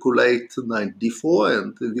to calculate knight d4,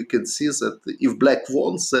 and we can see that if black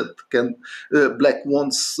wants, that can if black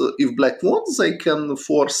wants, they can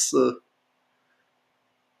force.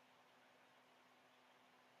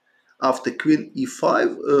 After queen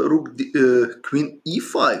e5, queen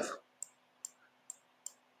e5.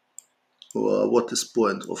 What is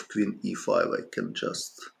point of queen e5? I can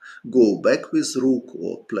just go back with rook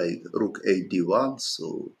or play rook a d1.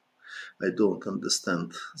 So I don't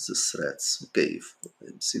understand the threats. Okay, if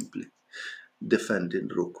I'm simply defending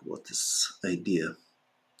rook, what is idea?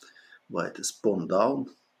 White is pawn down.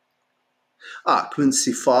 Queen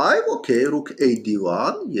c5. Okay, rook a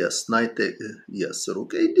d1. Yes, knight a, yes,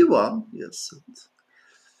 rook a d1. Yes.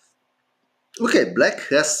 Okay, black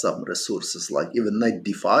has some resources, like even knight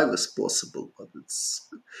d5 is possible, but it's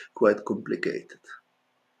quite complicated.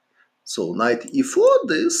 So knight e4,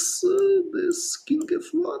 this king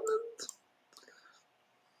f1, and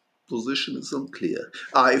position is unclear.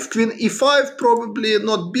 If queen e5, probably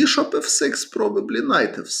not bishop f6, probably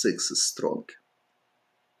knight f6 is strong.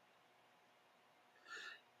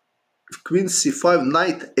 If queen c5,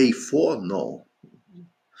 knight a4, no.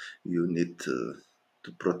 You need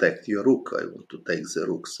to protect your rook. I want to take the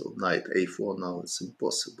rook, so knight a4 now is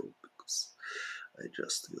impossible because I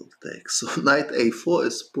just will take. So knight a4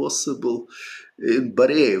 is possible in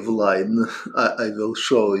Bareev line. I will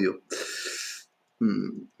show you.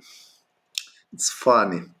 It's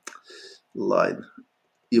funny line.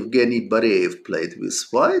 Evgeny Bareev played with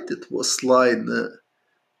white. It was line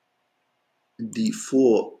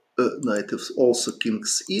d4, knight of also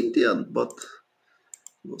king's Indian, but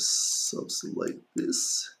it was something like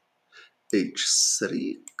this.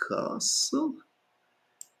 h3, castle,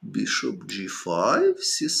 bishop g5,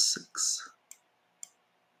 c6,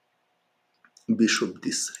 bishop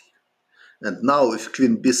d3. And now if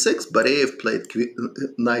queen b6, Bareev played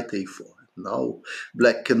knight a4. Now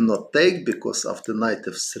black cannot take because after knight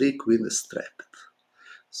f3, queen is trapped.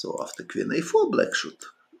 So after queen a4, black should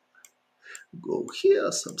go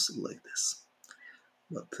here, something like this.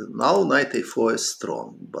 But now knight a4 is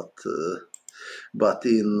strong.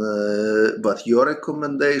 But your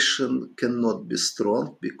recommendation cannot be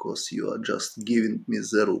strong because you are just giving me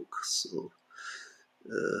the rook. So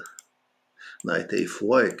knight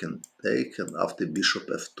a4 I can take, and after bishop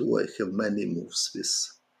f2 I have many moves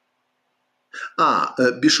with.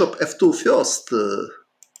 Bishop f2 first.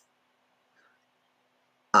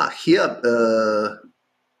 Here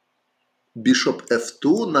bishop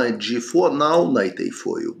f2, knight g4, now knight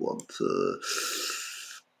a4 you want.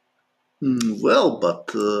 Well,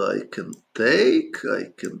 but I can take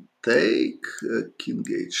king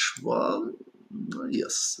h1.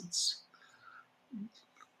 Yes, it's.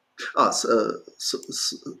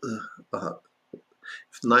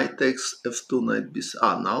 If knight takes f2, knight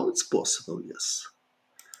b6. Now it's possible. Yes.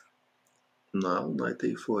 Now knight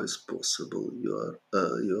a4 is possible. You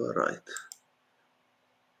are right.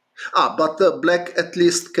 But black at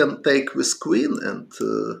least can take with queen, and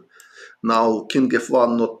now king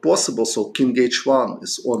f1 not possible, so king h1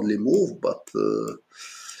 is only move, but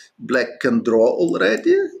black can draw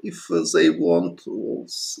already if they want.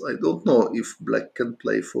 I don't know if black can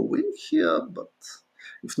play for win here, but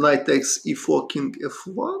if knight takes e4, king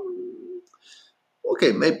f1,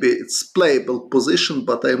 okay, maybe it's playable position,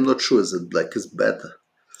 but I'm not sure that black is better.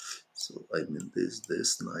 So I mean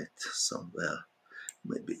this knight somewhere.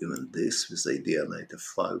 Maybe even this with idea knight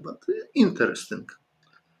f5, but interesting.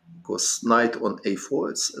 Because knight on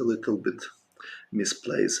a4 is a little bit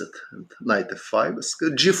misplaced, and knight f5 is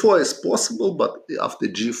good. g4 is possible, but after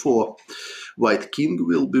g4 white king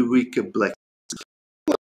will be weaker, black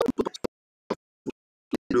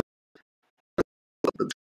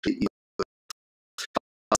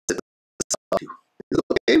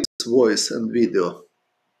okay, voice and video.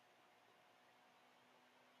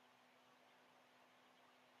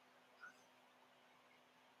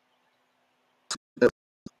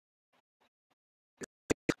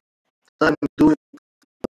 I'm doing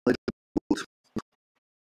good.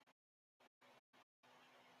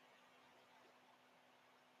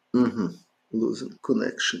 Losing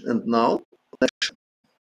connection, and now connection,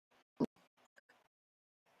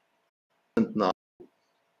 and now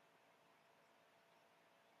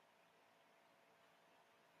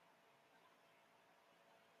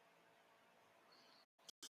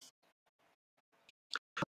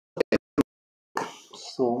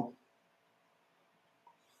so.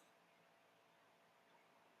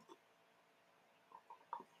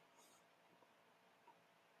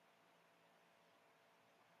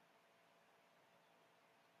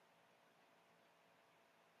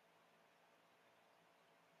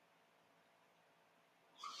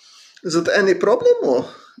 Is it any problem or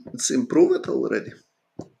it's improved already?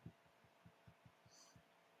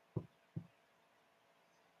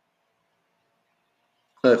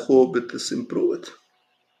 I hope it is improved.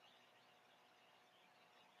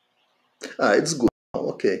 It's good.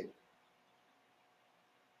 Okay.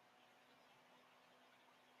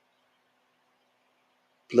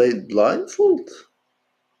 Played blindfold?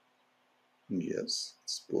 Yes,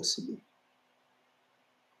 it's possible.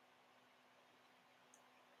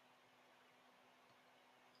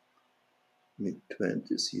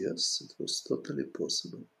 Mid-20s, yes, it was totally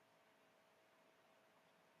possible.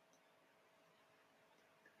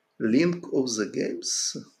 Link of the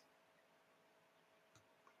games.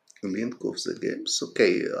 Link of the games.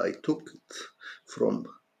 Okay, I took it from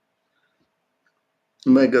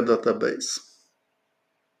Mega Database.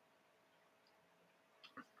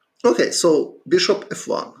 Okay, so bishop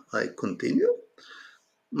f1. I continue.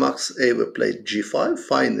 Max Euwe played g5.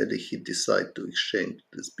 Finally, he decided to exchange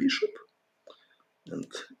this bishop. And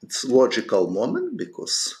it's logical moment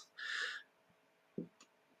because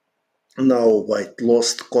now white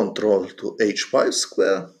lost control to h5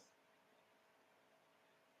 square.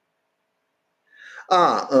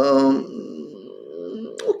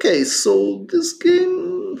 Okay, so this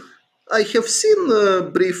game I have seen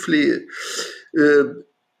briefly uh,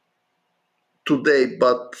 today,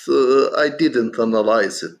 but I didn't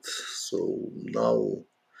analyze it. So now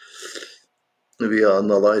we are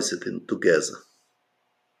analyzing it together.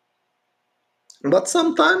 But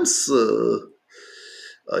sometimes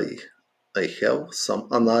I I have some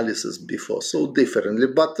analysis before, so differently.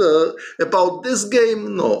 But about this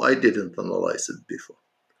game, no, I didn't analyze it before.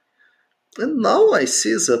 And now I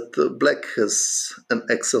see that black has an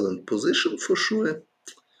excellent position for sure,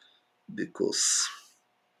 because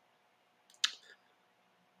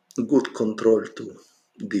good control to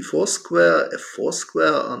d4 square, f4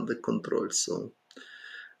 square under control, so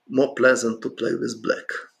more pleasant to play with black.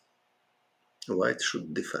 White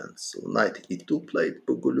should defend. So knight e2 played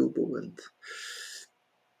Bogoljubow, and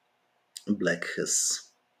black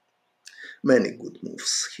has many good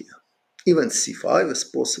moves here. Even c5 is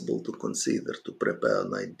possible to consider to prepare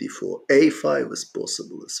knight d4. a5 is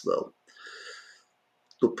possible as well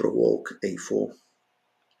to provoke a4.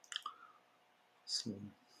 So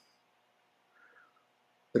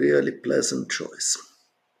really pleasant choice.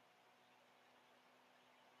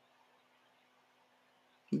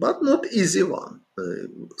 But not easy one.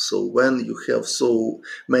 So when you have so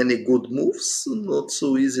many good moves, not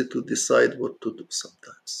so easy to decide what to do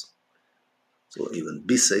sometimes. So even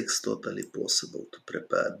b6 totally possible to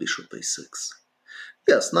prepare bishop a6.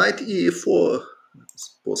 Yes, knight e4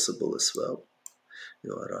 is possible as well.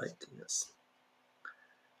 You are right, yes.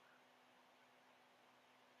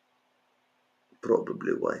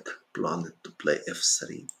 Probably white planned to play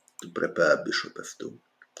f3 to prepare bishop f2.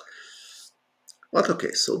 But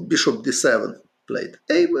okay, so bishop d7 played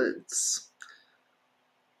Euwe. It's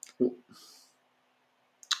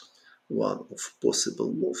one of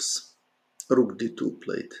possible moves. Rook d2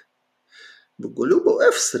 played Bogoljubow.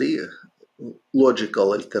 f3,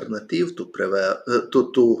 logical alternative to prepare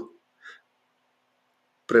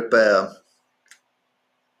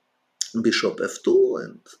bishop f2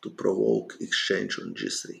 and to provoke exchange on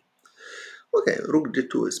g3. Okay, rook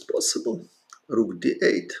d2 is possible. Rook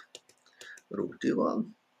d8, rook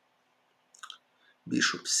d1,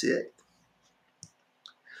 bishop c8.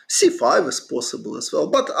 c5 is possible as well,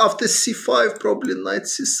 but after c5 probably knight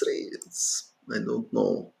c3. I don't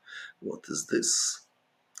know what is this.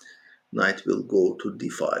 Knight will go to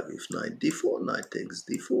d5. If knight d4, knight takes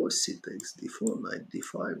d4, c takes d4, knight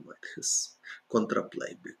d5. White has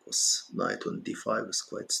contraplay because knight on d5 is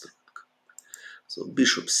quite strong. So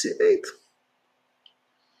bishop c8.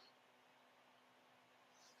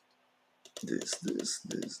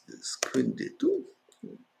 This. Queen d2.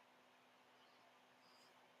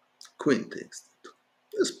 Queen takes d2.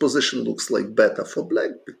 This position looks like better for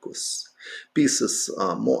black because pieces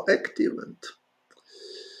are more active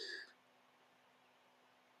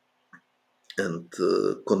and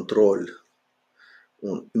control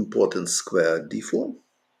on important square d4.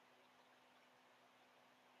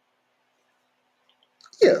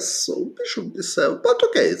 Yes, so bishop d7, but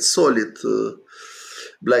okay, it's solid.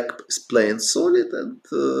 Black is playing solid, and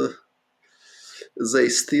they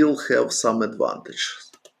still have some advantage.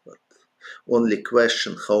 But only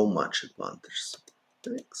question how much advantage.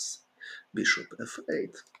 Takes bishop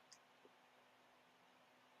f8,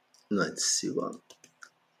 knight c1,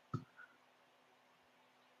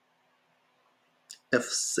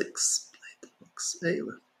 f6 played Max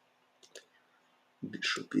Euwe,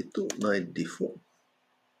 bishop e2, knight d4.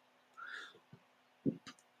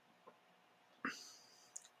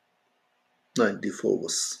 Knight d4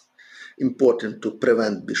 was important to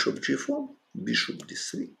prevent bishop g4, bishop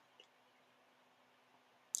d3,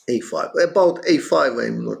 a5. About a5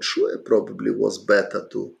 I'm not sure, probably was better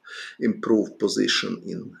to improve position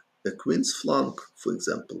in a queen's flank, for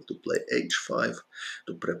example, to play h5,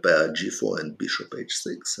 to prepare g4 and bishop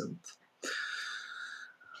h6, and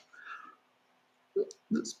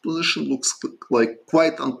this position looks like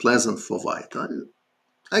quite unpleasant for white.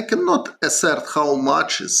 I cannot assert how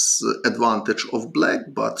much is advantage of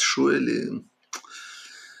black, but surely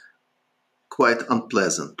quite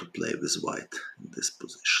unpleasant to play with white in this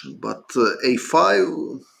position. But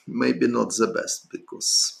a5 maybe not the best,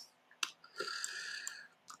 because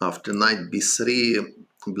after knight b3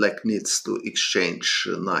 black needs to exchange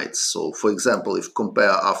knights. So for example, if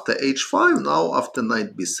compare after h5, now after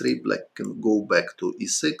knight b3 black can go back to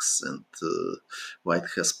e6, and white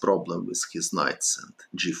has problem with his knights, and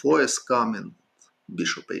g4 is coming,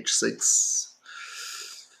 bishop h6,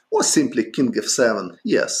 or simply king f7.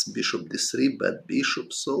 Yes, bishop d3, bad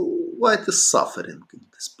bishop, so white is suffering in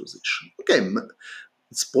this position. Okay,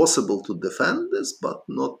 it's possible to defend this, but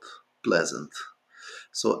not pleasant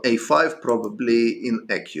So a5 probably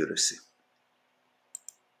inaccuracy.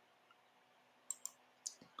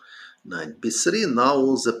 Knight b3.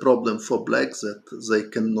 Now the problem for black that they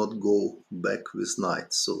cannot go back with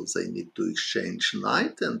knight, so they need to exchange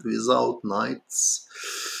knight, and without knights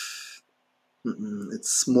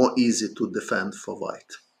it's more easy to defend for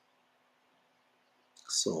white.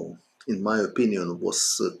 So in my opinion it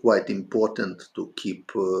was quite important to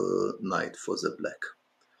keep knight for the black.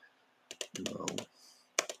 Now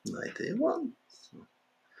knight a1, so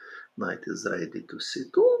knight is ready to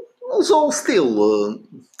c2, although still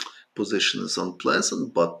position is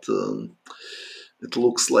unpleasant, but it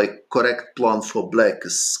looks like correct plan for black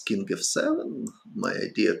is king f7. My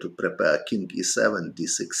idea to prepare king e7,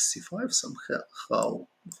 d6, c5 somehow,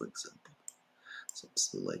 for example,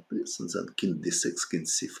 something like this, and then king d6, king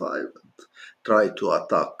c5, and try to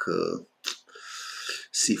attack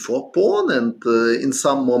c4 pawn, and in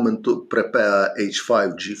some moment to prepare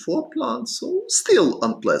h5, g4 plan. So still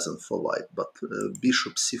unpleasant for white, but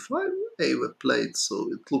bishop c5, Euwe played,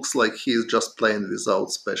 so it looks like he is just playing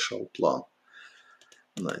without special plan.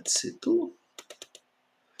 Knight c2.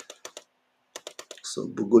 So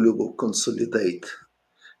Bogoljubow consolidate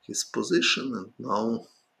his position, and now,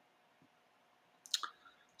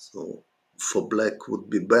 so for black would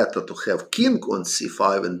be better to have king on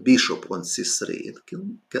c5 and bishop on c3. It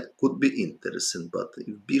could be interesting, but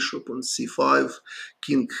if bishop on c5,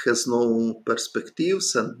 king has no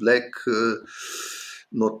perspectives, and black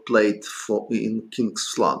not played in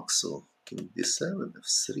king's flank. So king d7,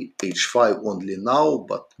 f3, h5 only now,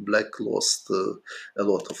 but black lost a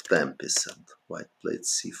lot of tempos, and white played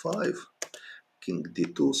c5, king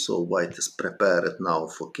d2, so white is prepared now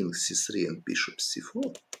for king c3 and bishop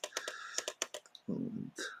c4.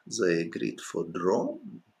 And they agreed for draw.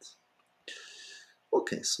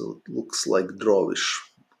 Okay, so it looks like drawish.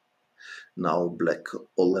 Now black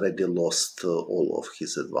already lost all of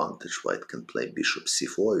his advantage. White can play bishop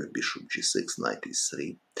c4, if bishop g6, knight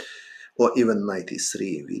e3, or even knight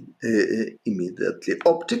e3 immediately.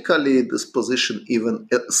 Optically, this position even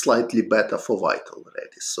slightly better for white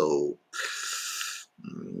already. So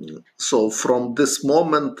from this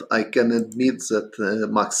moment, I can admit that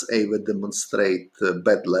Max Euwe demonstrate a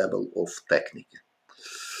bad level of technique.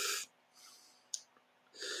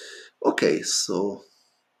 Okay, so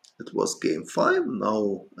it was game 5.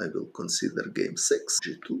 Now I will consider game 6.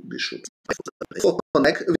 G2, bishop. For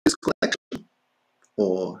with connection,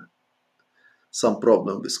 or some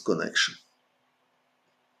problem with connection.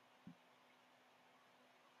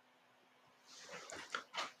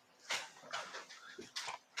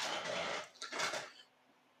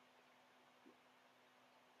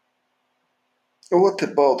 What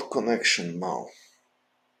about connection now?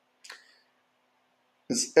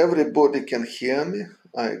 Is everybody can hear me?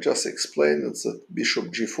 I just explained it, that bishop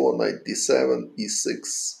g4, knight d7,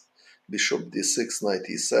 e6, bishop d6, knight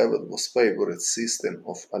e7 was favorite system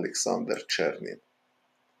of Alexander Chernin.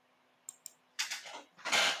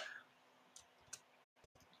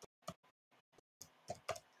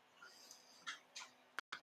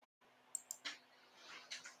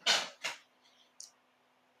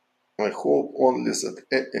 I hope only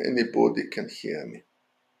that anybody can hear me.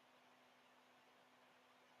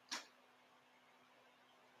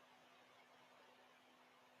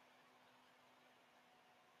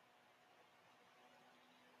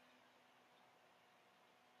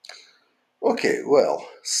 Okay, well,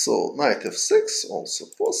 so knight f6 also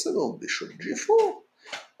possible, bishop g4.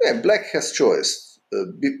 Yeah, black has choice.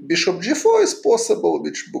 Bishop g4 is possible,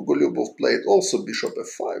 which Bogoljubow played. Also bishop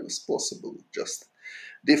f5 is possible, just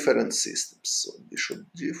different systems. So bishop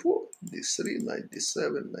g4, d3, knight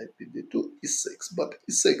d7, knight d2, e6. But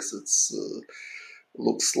e6 it's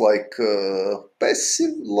looks like a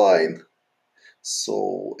passive line.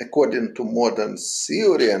 So according to modern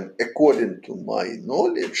theory and according to my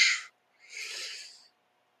knowledge,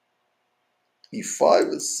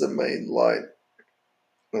 e5 is the main line.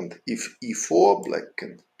 And if e4, black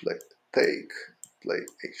can play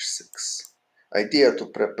h6. Idea to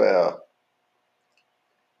prepare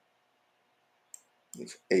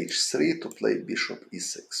with h3 to play bishop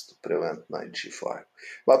e6 to prevent knight g5.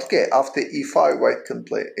 But okay, after e5, white can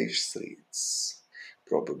play h3. It's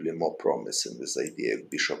probably more promising, this idea of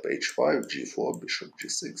bishop h5, g4, bishop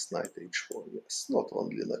g6, knight h4. Yes, not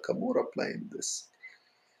only Nakamura playing this.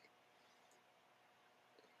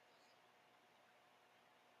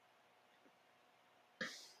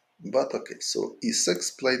 But okay, so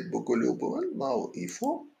e6 played Bogoljubow, and now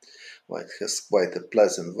e4. White has quite a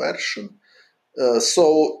pleasant version.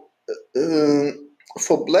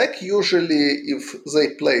 For black, usually if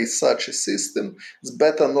they play such a system, it's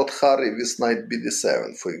better not hurry with knight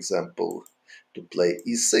bd7, for example, to play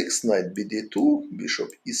e6, knight bd2, bishop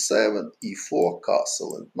e7, e4,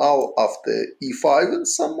 castle. And now after e5 in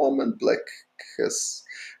some moment, black has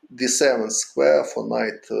d7 square for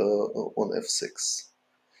knight on f6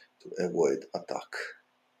 to avoid attack.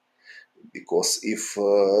 Because if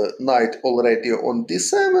knight already on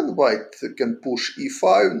d7, white can push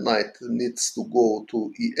e5, knight needs to go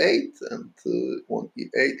to e8, and on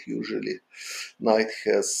e8 usually knight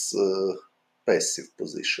has passive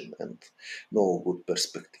position and no good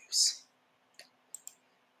perspectives.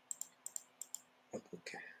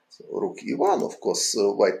 Okay, so rook e1, of course,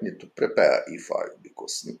 white need to prepare e5,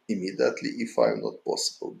 because immediately e5 not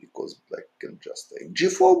possible, because black can just take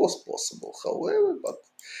g4 was possible, however, but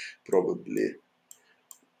probably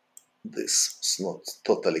this is not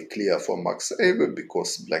totally clear for Max Euwe,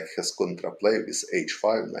 because black has contraplay with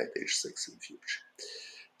h5, knight h6 in future.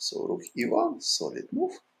 So rook e1, solid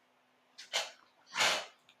move.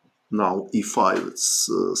 Now e5, it's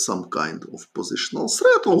some kind of positional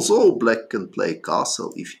threat, although black can play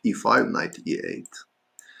castle if e5, knight e8.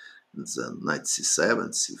 And then knight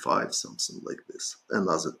c7, c5, something like this.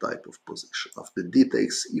 Another type of position. After d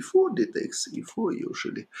takes e4, d takes e4,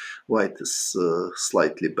 usually white is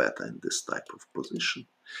slightly better in this type of position.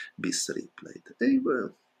 b3 played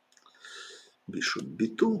Euwe, bishop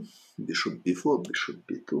b2, bishop b4, bishop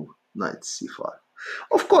b2, knight c5.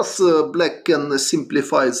 Of course, black can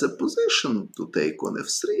simplify the position to take on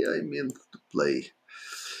f3, I mean to play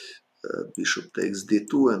bishop takes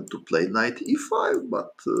d2 and to play knight e5,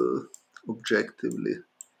 but objectively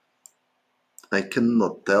I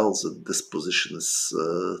cannot tell that this position is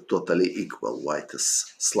totally equal. White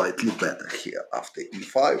is slightly better here. After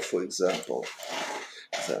e5, for example,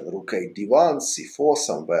 then rook a d1, c4,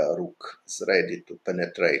 somewhere rook is ready to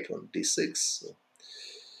penetrate on d6.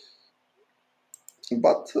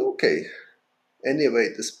 But okay,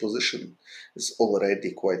 anyway, this position is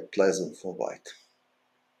already quite pleasant for white.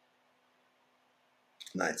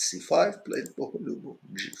 Knight c5 played Bogoljubow,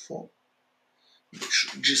 g4,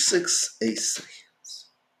 bishop g6, a3.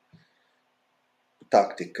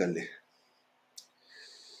 Tactically,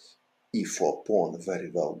 e4 pawn very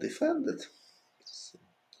well defended. So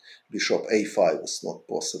bishop a5 is not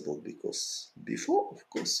possible because b4, of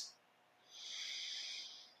course.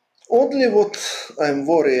 Only what I'm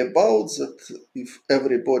worried about that if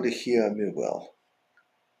everybody hear me well.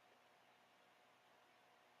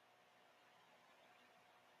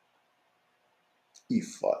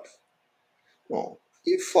 e5. No,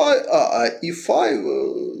 e5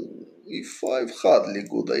 hardly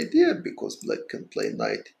good idea, because black can play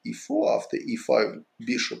knight e4. After e5,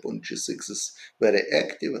 bishop on g6 is very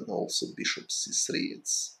active, and also bishop c3,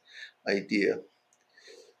 it's idea.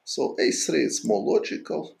 So a3 is more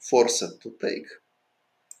logical, forced to take.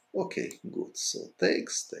 Okay, good, so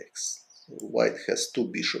takes. So white has two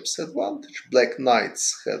bishops advantage. Black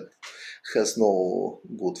knights has no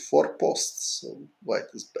good foreposts, so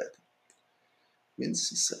white is better. Queen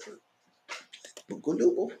c7.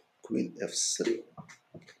 Bogoljubow, queen f3.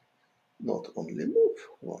 Not only move,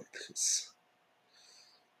 white has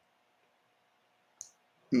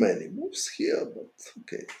many moves here, but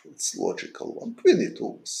okay, it's logical one. Queen e2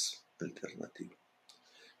 was alternative.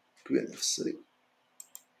 Queen f3.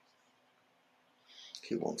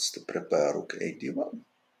 He wants to prepare rook a d1.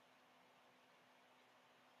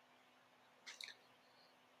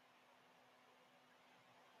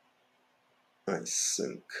 I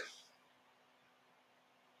think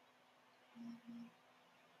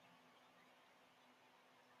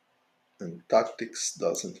and tactics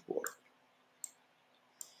doesn't work.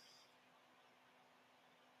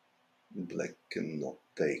 Black cannot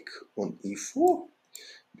take on e4,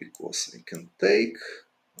 because I can take,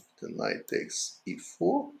 after knight takes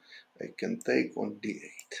e4, I can take on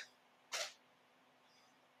d8.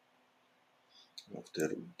 After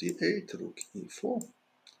rook d8, rook e4,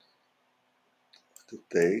 after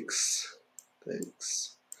takes,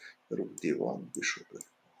 rook d1, bishop f1.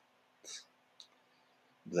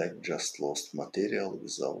 Black just lost material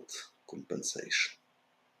without compensation.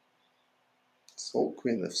 So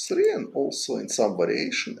queen f3, and also in some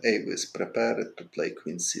variation Euwe is prepared to play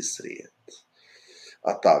queen c3 and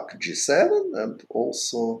attack g7 and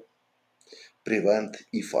also prevent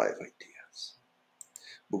e5 ideas.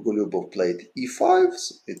 Bogoljubow played e5,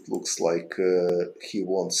 so it looks like he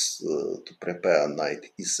wants to prepare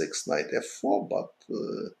knight e6, knight f4, but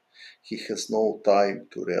he has no time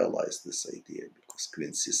to realize this idea, because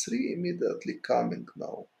queen c3 immediately coming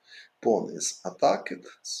now. Pawn is attacked,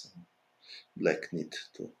 so black need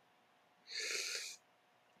to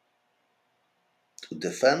to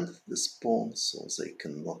defend this pawn, so they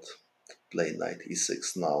cannot play knight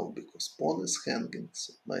e6 now because pawn is hanging.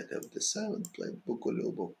 So knight fd7, playing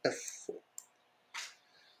Bogoljubow f4.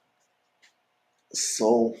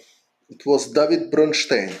 So it was David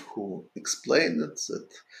Bronstein who explained it, that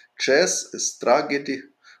chess is tragedy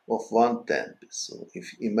of one tempo. So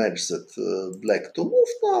if you imagine that black to move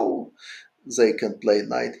now, they can play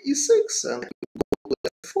knight e6 and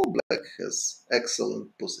f4. Black has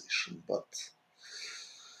excellent position, but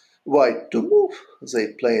white to move,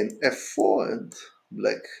 they play in f4 and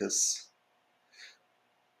black has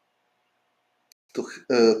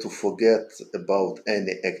to forget about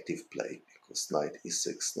any active play because knight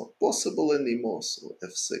e6 not possible anymore, so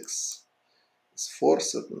f6 is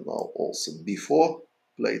forced, and now also b4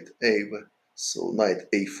 played Euwe, so knight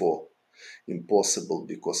a4 impossible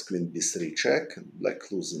because queen b3 check and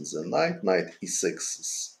black losing the knight, knight e6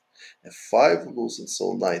 is f5 losing,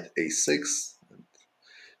 so knight a6, and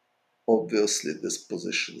obviously this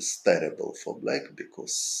position is terrible for black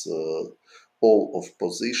because all of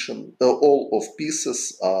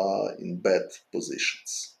pieces are in bad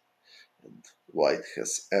positions, and white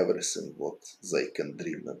has everything what they can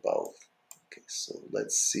dream about. Okay, so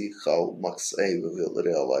let's see how Max Euwe will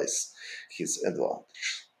realize his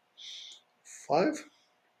advantage. 5.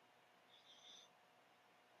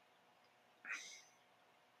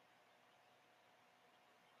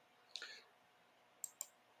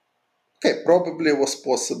 Okay, probably was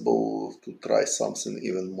possible to try something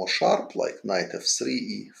even more sharp, like knight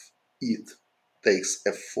f3 if it takes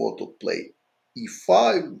f4 to play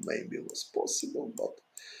e5, maybe was possible, but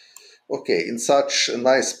okay, in such a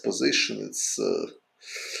nice position, it's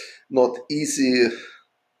not easy.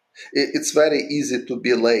 It's very easy to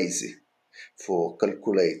be lazy for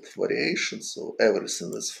calculate variations, so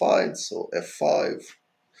everything is fine, so f5,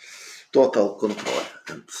 total control,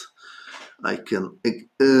 and I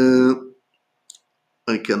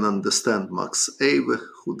can understand Max Euwe,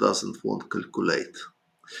 who doesn't want to calculate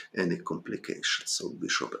any complications. So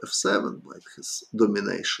bishop f7, white has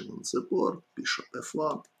domination on the board, bishop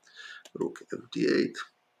f1, rook fd8,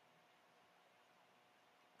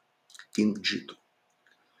 king g2.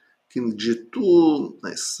 King g2,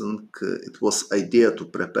 I think it was idea to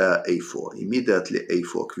prepare a4. Immediately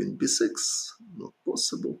a4, queen b6, not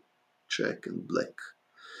possible. Check, and black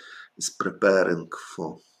is preparing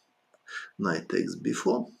for knight takes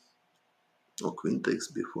b4, or queen takes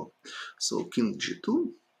b4. So king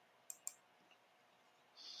g2,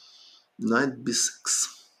 knight b6.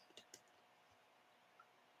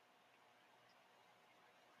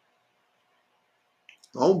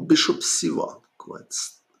 Now bishop c1, quite.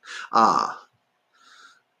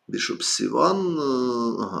 Bishop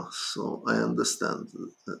c1, so I understand.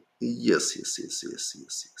 Yes.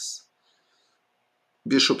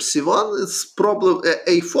 Bishop c1 is probably,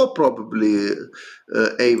 a4 probably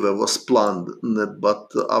Euwe was planned,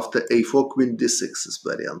 but after a4 queen d6 is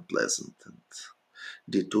very unpleasant, and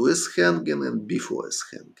d2 is hanging and b4 is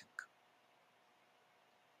hanging.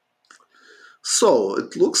 So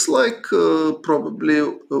it looks like probably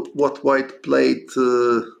what white played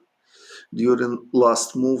during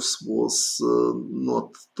last moves was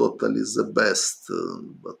not totally the best,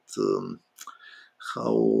 but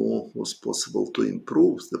how was possible to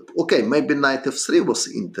improve? Okay, maybe knight f3 was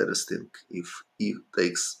interesting if he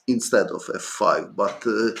takes instead of f5, but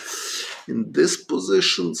in this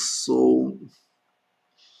position, so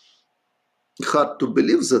hard to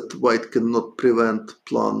believe that white cannot prevent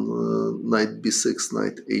plan knight b6,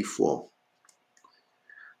 knight a4.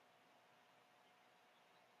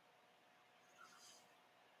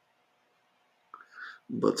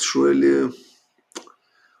 But surely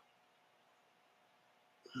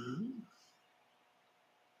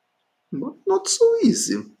not so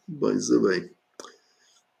easy, by the way.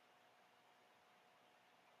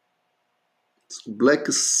 So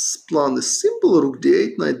black's plan is simple, rook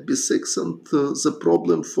d8, knight b6, and the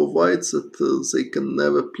problem for white that they can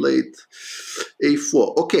never play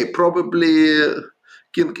a4. Okay, probably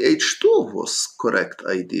king h2 was correct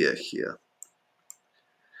idea here.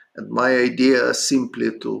 And my idea is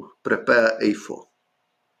simply to prepare a4.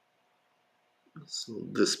 So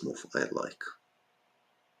this move I like.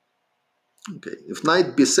 Okay, if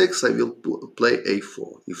knight b6, I will play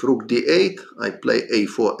a4. If rook d8, I play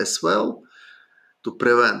a4 as well, to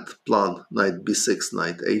prevent plan knight b6,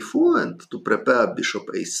 knight a4, and to prepare bishop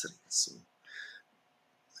a3. So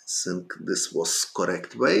I think this was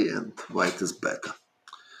correct way, and white is better.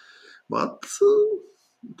 But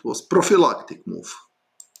it was prophylactic move,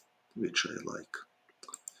 which I like.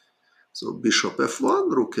 So bishop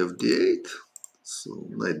f1, rook fd8, so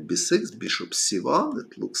knight b6, bishop c1,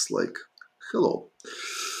 it looks like hello.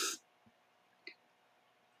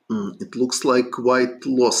 It looks like white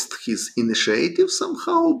lost his initiative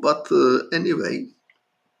somehow, but anyway,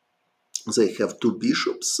 they have two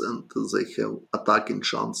bishops and they have attacking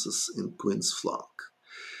chances in queen's flank.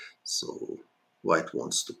 So white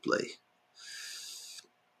wants to play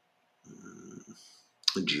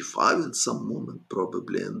g5 in some moment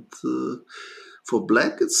probably, and for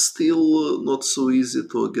black it's still not so easy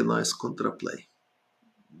to organize contraplay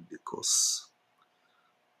because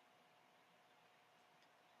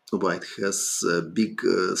white has a big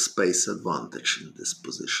space advantage in this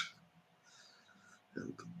position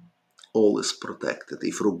and all is protected.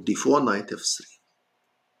 If rook d4, knight f3.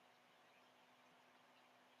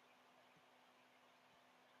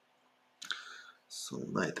 So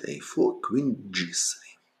knight a4, queen g3.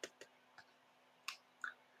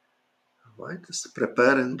 White is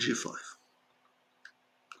preparing g5.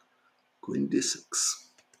 Queen d6.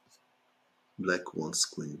 Black wants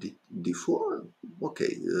queen d4.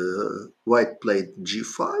 Okay, white played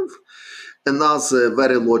g5. Another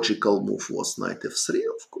very logical move was knight f3,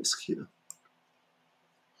 of course, here.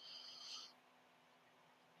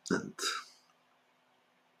 And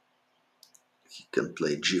he can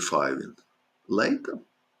play g5 in later.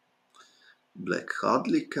 Black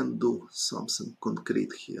hardly can do something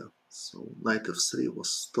concrete here. So knight f3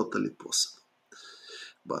 was totally possible.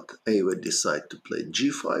 But Euwe decided to play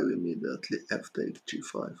g5 immediately, f take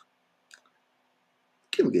g5.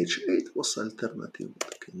 King h8 was alternative.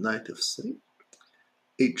 Okay, knight f3,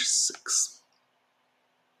 h6.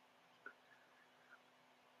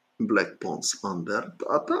 Black pawns under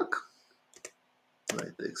attack.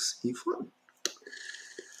 Knight takes e4.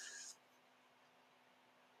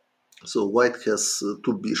 So white has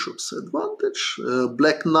two bishops advantage.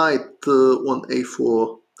 Black knight on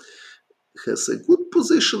a4 has a good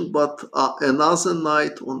position, but another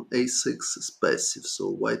knight on a6 is passive, so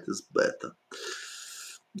white is better.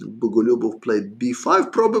 Bogoljubow played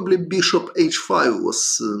b5. Probably bishop h5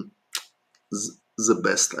 was the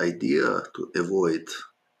best idea to avoid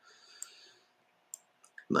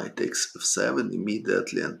knight takes f7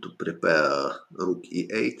 immediately and to prepare rook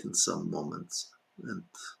e8 in some moments. And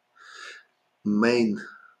main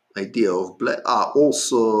idea of black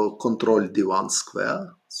also control d1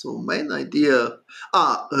 square. So main idea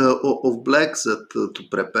of black that to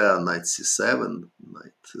prepare knight c7,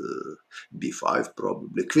 knight b5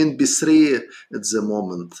 probably. Queen b3 at the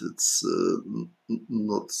moment it's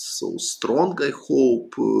not so strong, I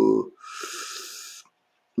hope,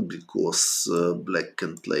 because black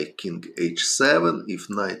can play king h7, if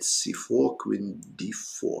knight c4, queen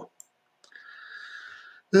d4.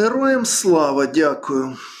 Героям слава,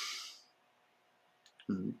 дякую.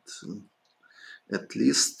 And, at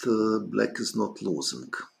least black is not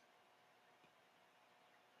losing.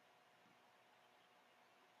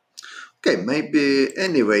 Okay, maybe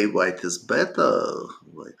anyway white is better.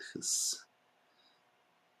 White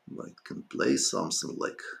can play something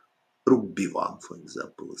like rook b1, for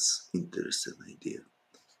example, is interesting idea.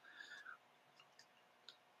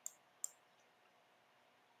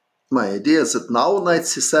 My idea is that now knight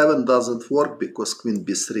c7 doesn't work because queen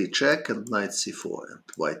b3 check and knight c4 and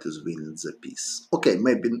white is winning the piece. Okay,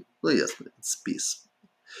 maybe, oh yes, it's piece.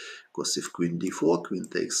 Because if queen d4, queen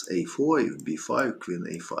takes a4, if b5, queen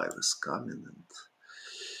a5 is coming. And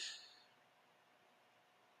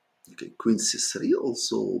okay, queen c3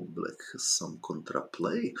 also, black has some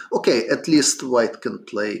contraplay. Okay, at least white can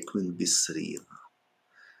play queen b3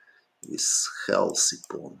 with healthy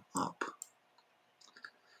pawn up.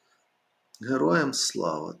 Героям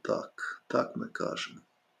слава, так ми кажемо.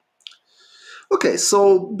 Okay,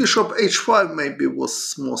 so bishop h5 maybe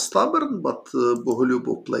was more stubborn, but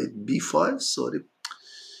Bogoljubow played b5, sorry.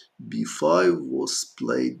 b5 was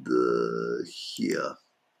played here.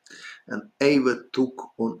 And Euwe took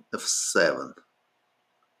on f7.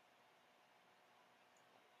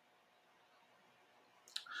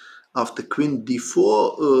 After queen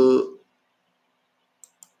d4,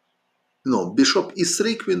 no, bishop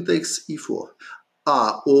e3, queen takes e4.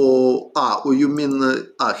 Or you mean,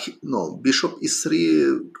 no, bishop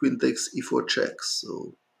e3, queen takes e4 checks.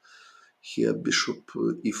 So here bishop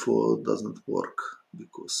e4 doesn't work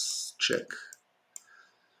because check.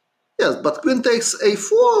 Yes, but queen takes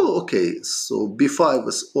a4, okay, so b5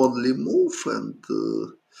 is only move and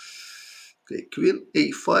okay, queen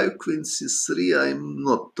a5, queen c3, I'm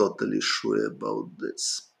not totally sure about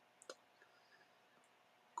this.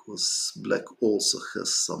 Because black also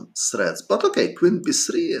has some threats. But okay, queen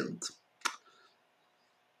b3 and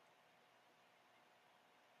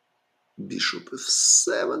bishop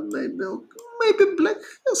f7 maybe. Maybe black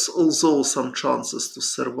has also some chances to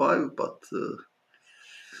survive, but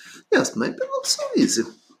Yes, maybe not so easy.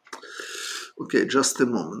 Okay, just a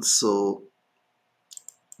moment. So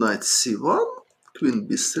knight c1, queen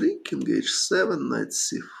b3, king h7, knight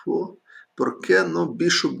c4. Perché no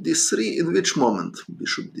bishop d3? In which moment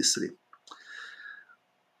bishop d3?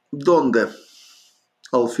 Donde?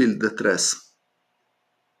 Alfil d3.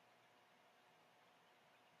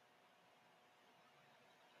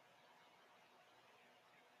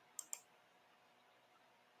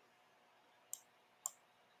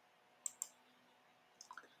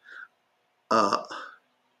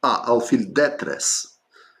 Alfil d3.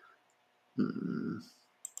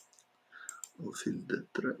 Alfil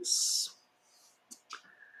d3.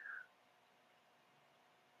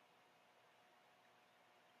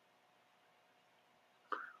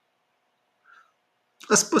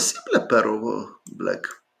 Es posible, pero black.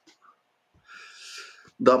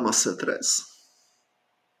 Dama c3.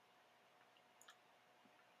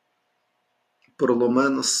 Por lo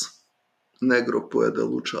menos negro puede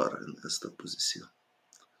luchar en esta posición.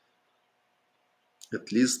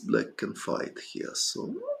 At least black can fight here.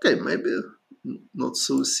 So, okay, maybe not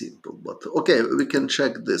so simple, but okay, we can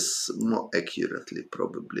check this more accurately.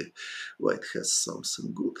 Probably white has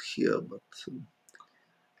something good here, but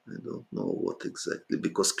I don't know what exactly,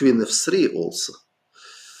 because queen f3 also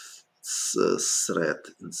it's a threat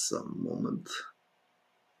in some moment.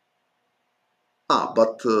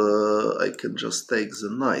 But I can just take the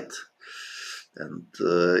knight, and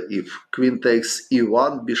if queen takes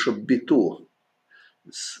e1, bishop b2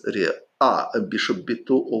 is real. Bishop b2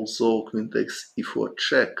 also, queen takes e4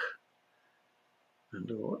 check. And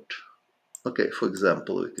what? Okay, for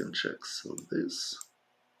example, we can check. So this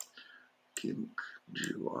king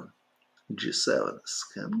g1, g7 is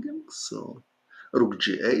hanging. So rook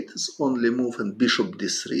g8 is only move, and bishop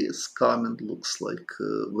d3 is coming. Looks like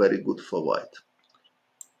very good for white.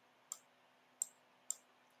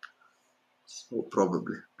 So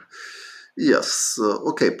probably. Yes,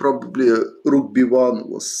 okay, probably rook b1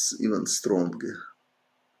 was even stronger.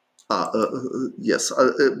 Yes,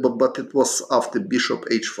 but it was after bishop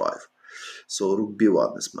h5. So rook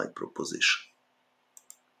b1 is my proposition.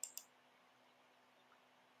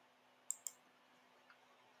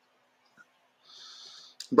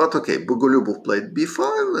 But okay, Bogoljubow played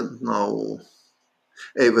b5, and now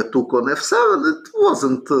Euwe took on f7. It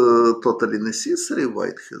wasn't totally necessary.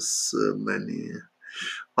 White has many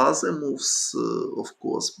other moves, of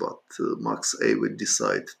course, but Max Euwe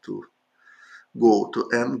decided to go to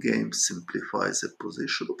endgame, simplify the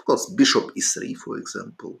position. Of course, bishop e3, for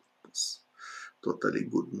example, was totally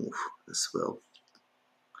good move as well.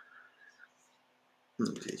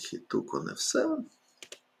 Okay, he took on f7.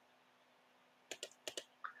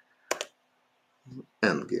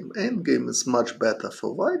 Endgame. Endgame is much better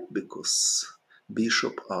for white because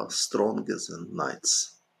bishops are stronger than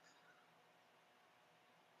knights.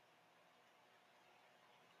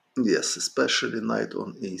 Yes, especially knight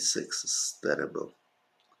on e6 is terrible.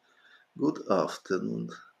 Good afternoon.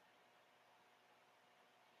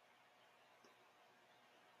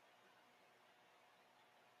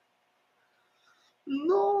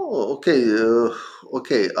 No,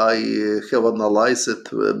 okay, I have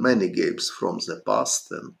analyzed many games from the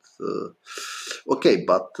past, and okay,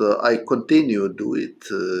 but I continue to do it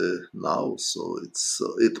now, so it's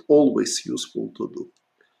always useful to do.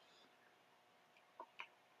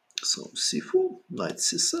 So c4, knight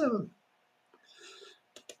c7,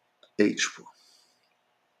 h4.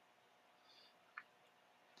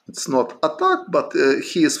 It's not attack, but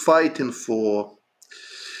he is fighting for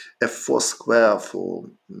f4 square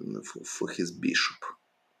for his bishop.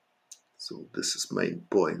 So this is main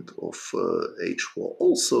point of h4.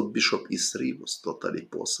 Also, bishop e3 was totally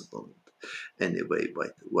possible. Anyway,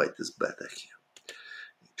 white is better here.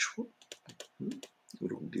 h4,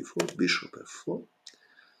 rook d4, bishop f4,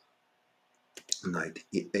 knight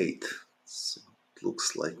e8. So it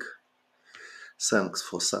looks like thanks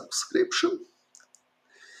for subscription.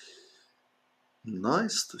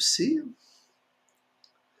 Nice to see you.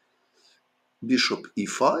 Bishop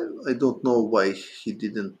e5. I don't know why he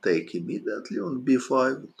didn't take immediately on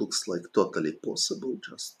b5. It looks like totally possible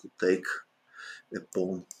just to take a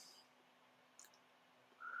pawn.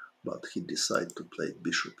 But he decided to play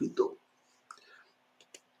bishop e2.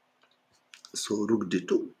 So rook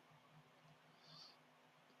d2.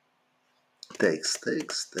 Takes,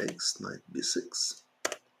 knight b6.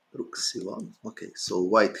 Rook c1. Okay, so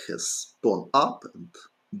white has pawn up and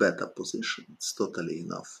better position. It's totally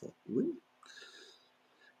enough for win.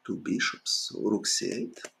 Two bishops. So rook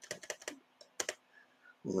c8.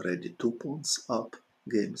 Already 2 pawns up.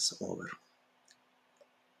 Game is over.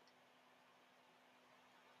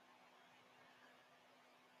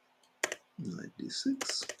 Knight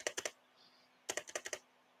d6.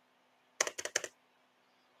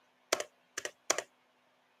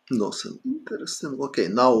 Nothing interesting. Okay,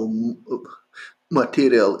 now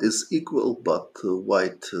material is equal, but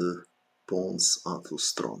white pawns are too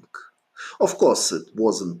strong. Of course, it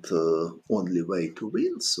wasn't only way to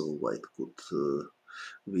win, so white could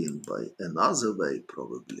win by another way,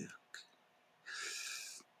 probably.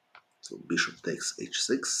 So bishop takes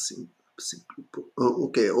h6.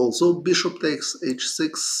 Okay, also bishop takes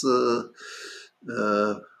h6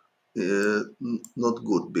 not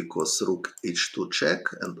good, because rook h2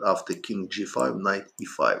 check, and after king g5, knight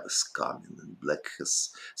e5 is coming, and black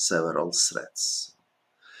has several threats.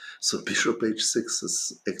 So bishop h6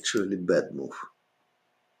 is actually bad move.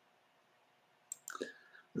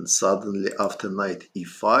 And suddenly after knight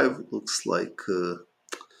e5 looks like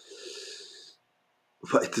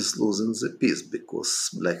white is losing the piece, because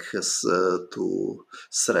black has two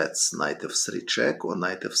threats, knight f3 check or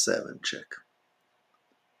knight f7 check.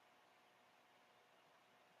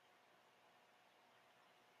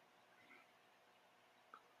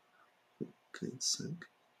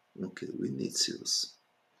 Okay, Vinicius,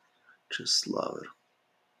 chess lover.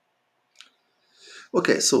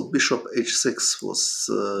 Okay, so bishop h6 was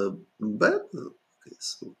bad. Okay,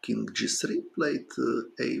 so king g3 played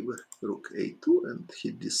Euwe, rook a2, and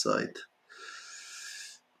he decided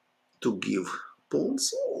to give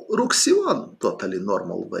pawns. Rook c1, totally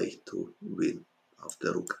normal way to win.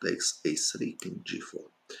 After rook takes a3, king g4.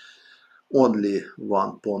 Only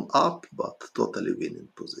one pawn up, but totally winning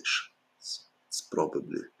position. So it's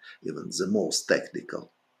probably even the most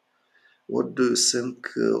technical. What do you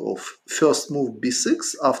think of first move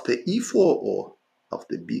b6 after e4 or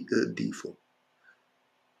after d4?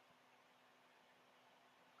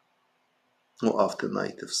 Or after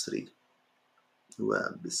knight f3?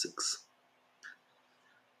 Where b6?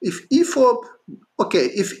 If e4, okay,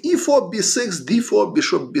 if e4, b6, d4,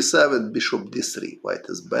 bishop b7, bishop d3, white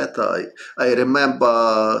is better. I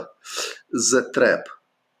remember the trap.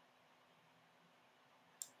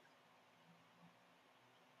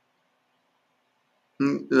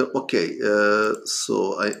 Okay,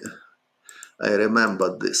 so I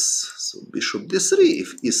remember this. So bishop d3,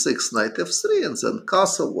 if e6, knight f3, and then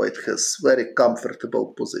castle, white has very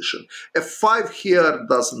comfortable position. f5 here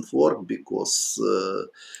doesn't work, because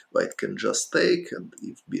white can just take, and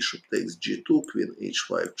if bishop takes g2, queen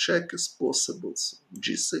h5 check is possible. So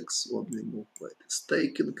g6 only move, white is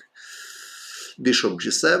taking. Bishop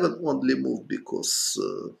g7 only move, because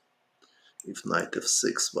if knight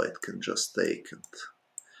f6, white can just take and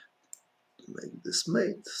make this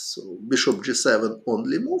mate. So bishop g7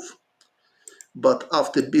 only move, but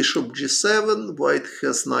after bishop g7, white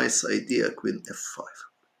has nice idea, queen f5.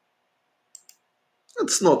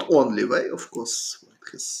 It's not only way, of course,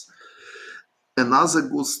 white has another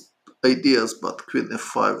good ideas, but queen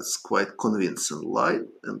f5 is quite convincing line,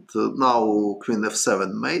 and now queen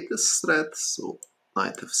f7 mate is threat, so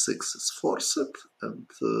knight f6 is forced, and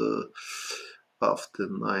after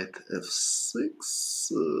knight f6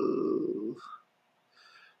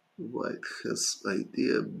 white has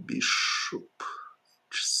idea bishop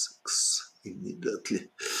h6 immediately.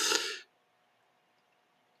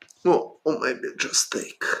 Or maybe just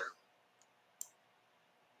take.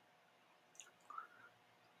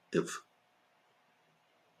 If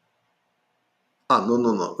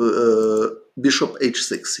no. Bishop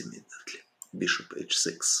h6 immediately. Bishop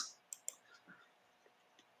h6.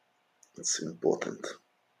 That's important.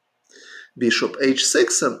 Bishop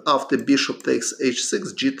h6, and after bishop takes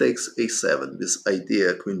h6, g takes a7 with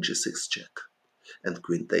idea queen g6 check, and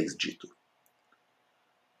queen takes g2.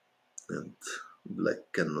 And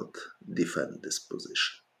black cannot defend this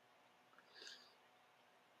position.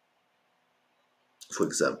 For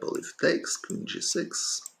example, if takes, queen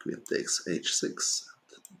g6, queen takes h6,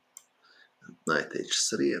 and knight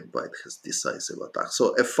h3, and white has decisive attack.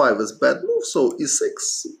 So f5 is bad move, so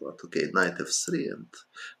e6, but okay, knight f3, and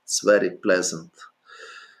it's very pleasant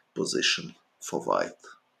position for white.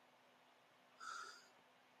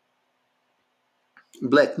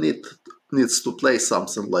 Black needs to play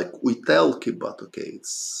something like Uitelki, but okay,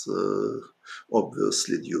 it's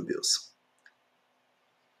obviously dubious.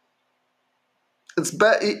 It's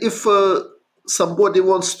if somebody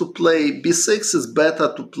wants to play b6, it's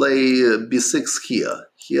better to play b6 here.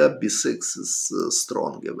 Here b6 is a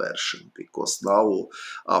stronger version, because now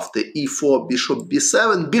after e4, bishop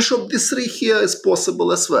b7, bishop d3 here is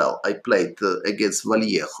possible as well. I played against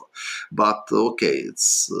Vallejo, but okay,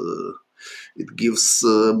 it gives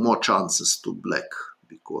more chances to black,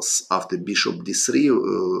 because after bishop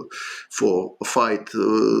d3 for fight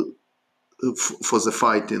for the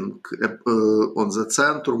fighting on the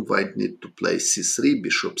centrum, white need to play c3,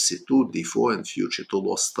 bishop c2, d4, and future to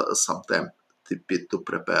lost some time to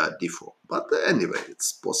prepare d4. But anyway,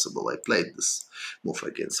 it's possible. I played this move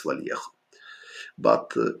against Vallejo,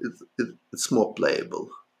 but it's more playable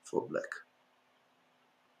for black.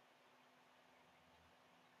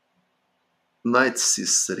 Knight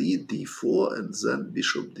c3, d4, and then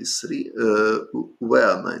bishop d3.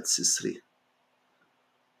 Where knight c3?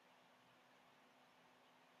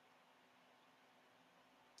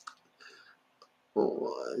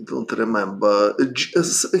 Oh, I don't remember.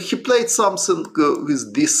 He played something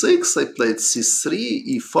with d6. I played c3,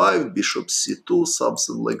 e5, bishop c2,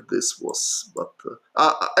 something like this was. But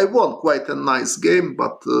I won quite a nice game.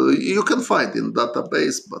 But you can find in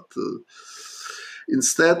database. But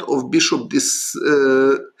instead of bishop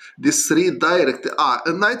d3 direct,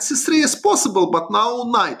 knight c3 is possible. But now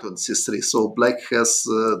knight on c3. So black has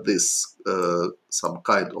this. Some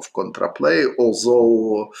kind of contraplay,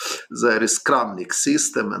 although there is Kramnik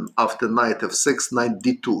system, and after knight f6, knight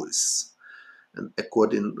d2 is, and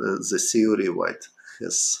according the theory, white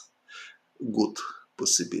has good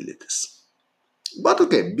possibilities. But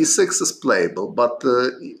okay, b6 is playable, but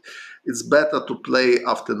it's better to play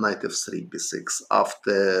after knight f3, b6.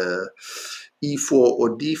 After e4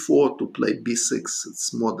 or d4 to play b6,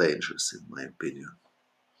 it's more dangerous in my opinion.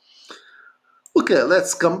 Okay,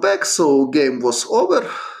 let's come back. So game was over.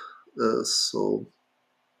 So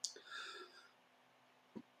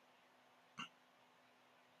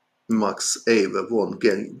Max Euwe won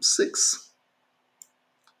game 6.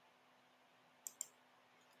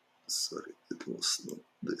 Sorry, it was not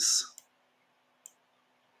this.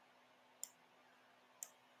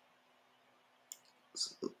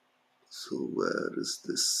 So where is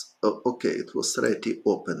this? Oh, okay, it was ready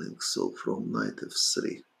opening. So from knight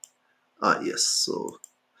f3. Yes, so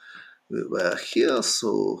we were here.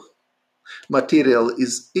 So material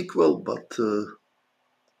is equal, but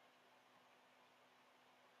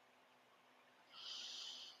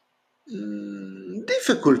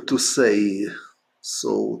difficult to say.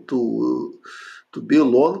 So to be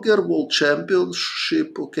longer world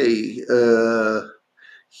championship, okay,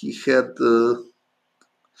 he had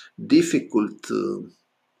difficult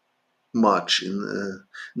match in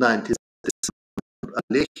 1937.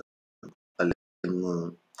 Alekhine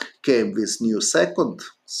came with new second,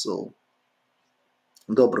 so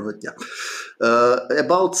Доброго дня.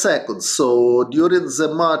 About seconds, so during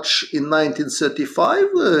the match in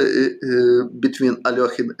 1935 between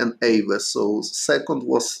Alekhine and Euwe, so second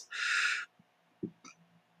was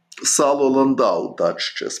Salo Landau,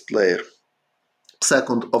 Dutch chess player.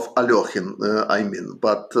 Second of Alekhine, I mean,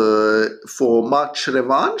 but for match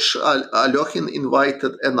revanche, Alekhine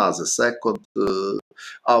invited another second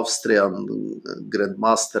Austrian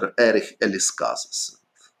grandmaster Erich Eliskazes.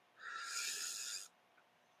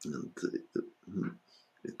 And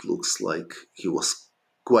it looks like he was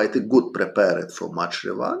quite a good prepared for match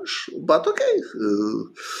revanche. But okay,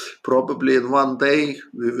 probably in one day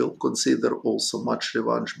we will consider also match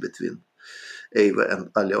revanche between Euwe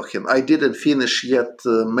and Alekhine. I didn't finish yet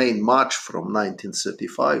main match from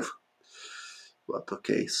 1935. But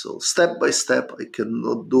okay, so step by step, I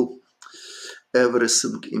cannot do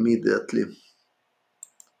everything immediately.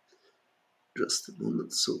 Just a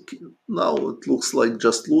moment. So now it looks like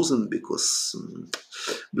just losing because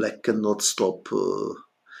black cannot stop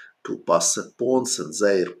two passed pawns, and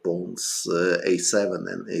their pawns a7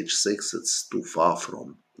 and h6. It's too far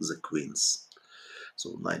from the queens.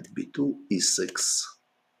 So knight b2, e6,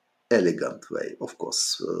 elegant way. Of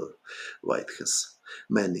course, white has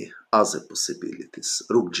many other possibilities.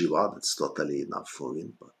 Rook g1, it's totally enough for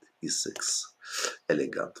win, but e6,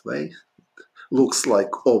 elegant way. Looks like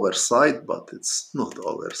overside, but it's not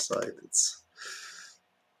overside. It's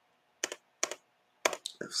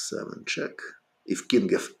f7 check. If king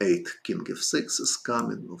f8, king f6 is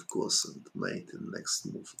coming, of course, and mate in next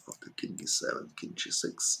move after king e7, king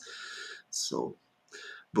g6. So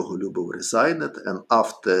Bogoljubow resigned, and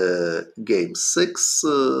after game 6,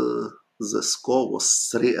 the score was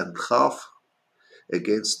 3.5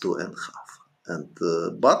 against 2.5. And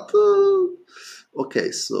but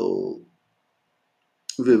okay, so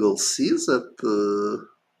we will see that.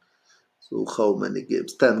 So how many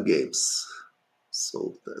games? 10 games.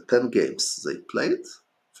 So 10 games they played.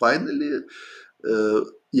 Finally,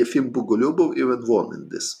 Efim Bogoljubow even won in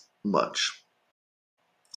this match.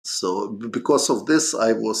 So because of this,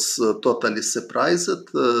 I was totally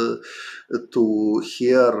surprised to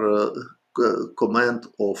hear comment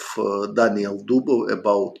of Daniel Dubov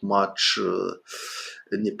about match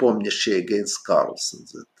Nepomniachtchi against Carlsen,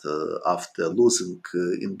 that after losing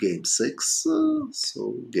in game 6,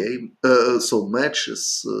 so match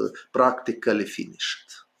is practically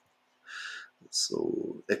finished.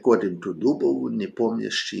 So according to Dubow,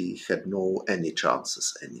 Nepomniachtchi had no any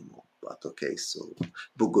chances anymore. But okay, so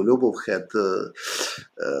Bogoljubow had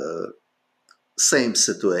same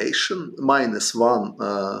situation, -1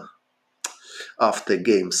 after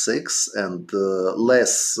game 6 and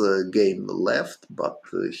less game left, but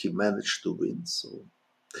he managed to win. So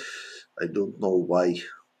I don't know why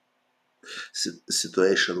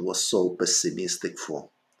situation was so pessimistic for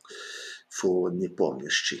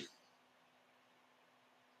Nepomniachtchi.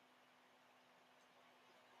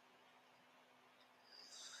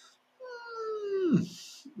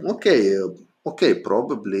 Okay,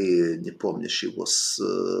 probably Nepomniachtchi was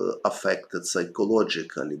affected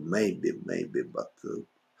psychologically, maybe, but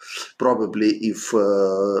probably if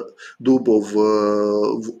Dubov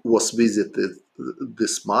was visited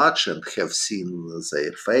this much and have seen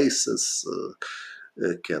their faces,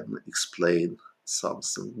 can explain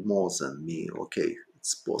something more than me. Okay,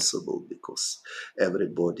 it's possible because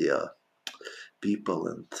everybody are people,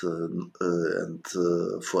 and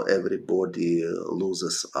for everybody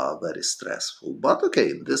losses are very stressful. But okay,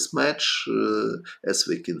 in this match, as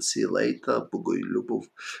we can see later, Bogoljubow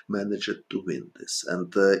managed to win this.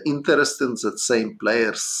 And interesting that same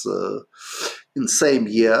players in same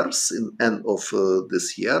years, in end of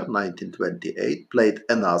this year, 1928, played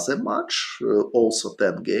another match, also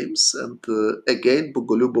 10 games, and again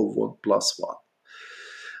Bogoljubow won +1.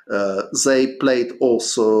 They played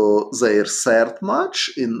also their third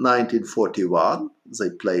match in 1941. They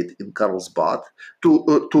played in Carlsbad.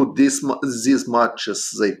 These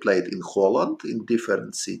matches they played in Holland, in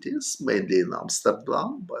different cities, mainly in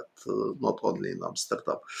Amsterdam, but not only in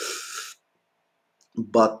Amsterdam.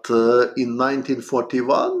 But in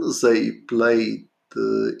 1941 they played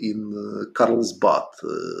in Carlsbad.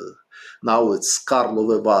 Now it's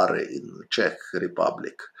Karlovy Vary in Czech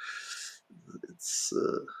Republic. It's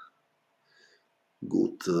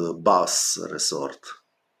good bus resort.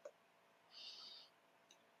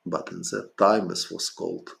 But in that time it was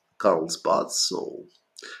called Carlsbad, so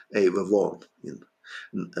Euwe won in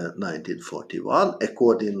 1941.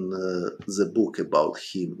 According the book about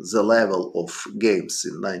him, the level of games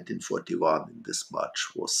in 1941 in this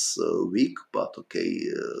match was weak, but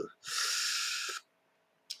okay,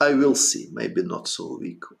 I will see, maybe not so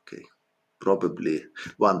weak, okay. Probably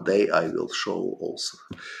one day I will show also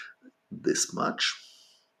this match.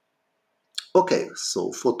 Okay,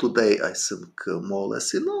 so for today I think more or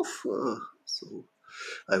less enough. So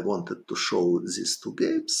I wanted to show these two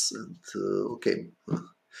games, and okay,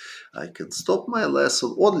 I can stop my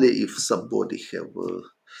lesson only if somebody have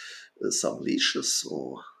some wishes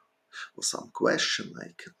or some question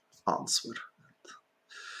I can answer.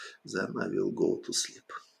 And then I will go to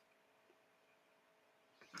sleep.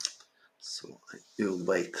 So I will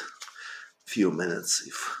wait a few minutes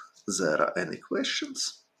if there are any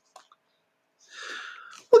questions.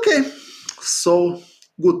 Okay, so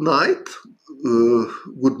good night,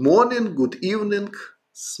 good morning, good evening.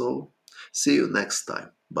 So see you next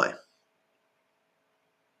time. Bye.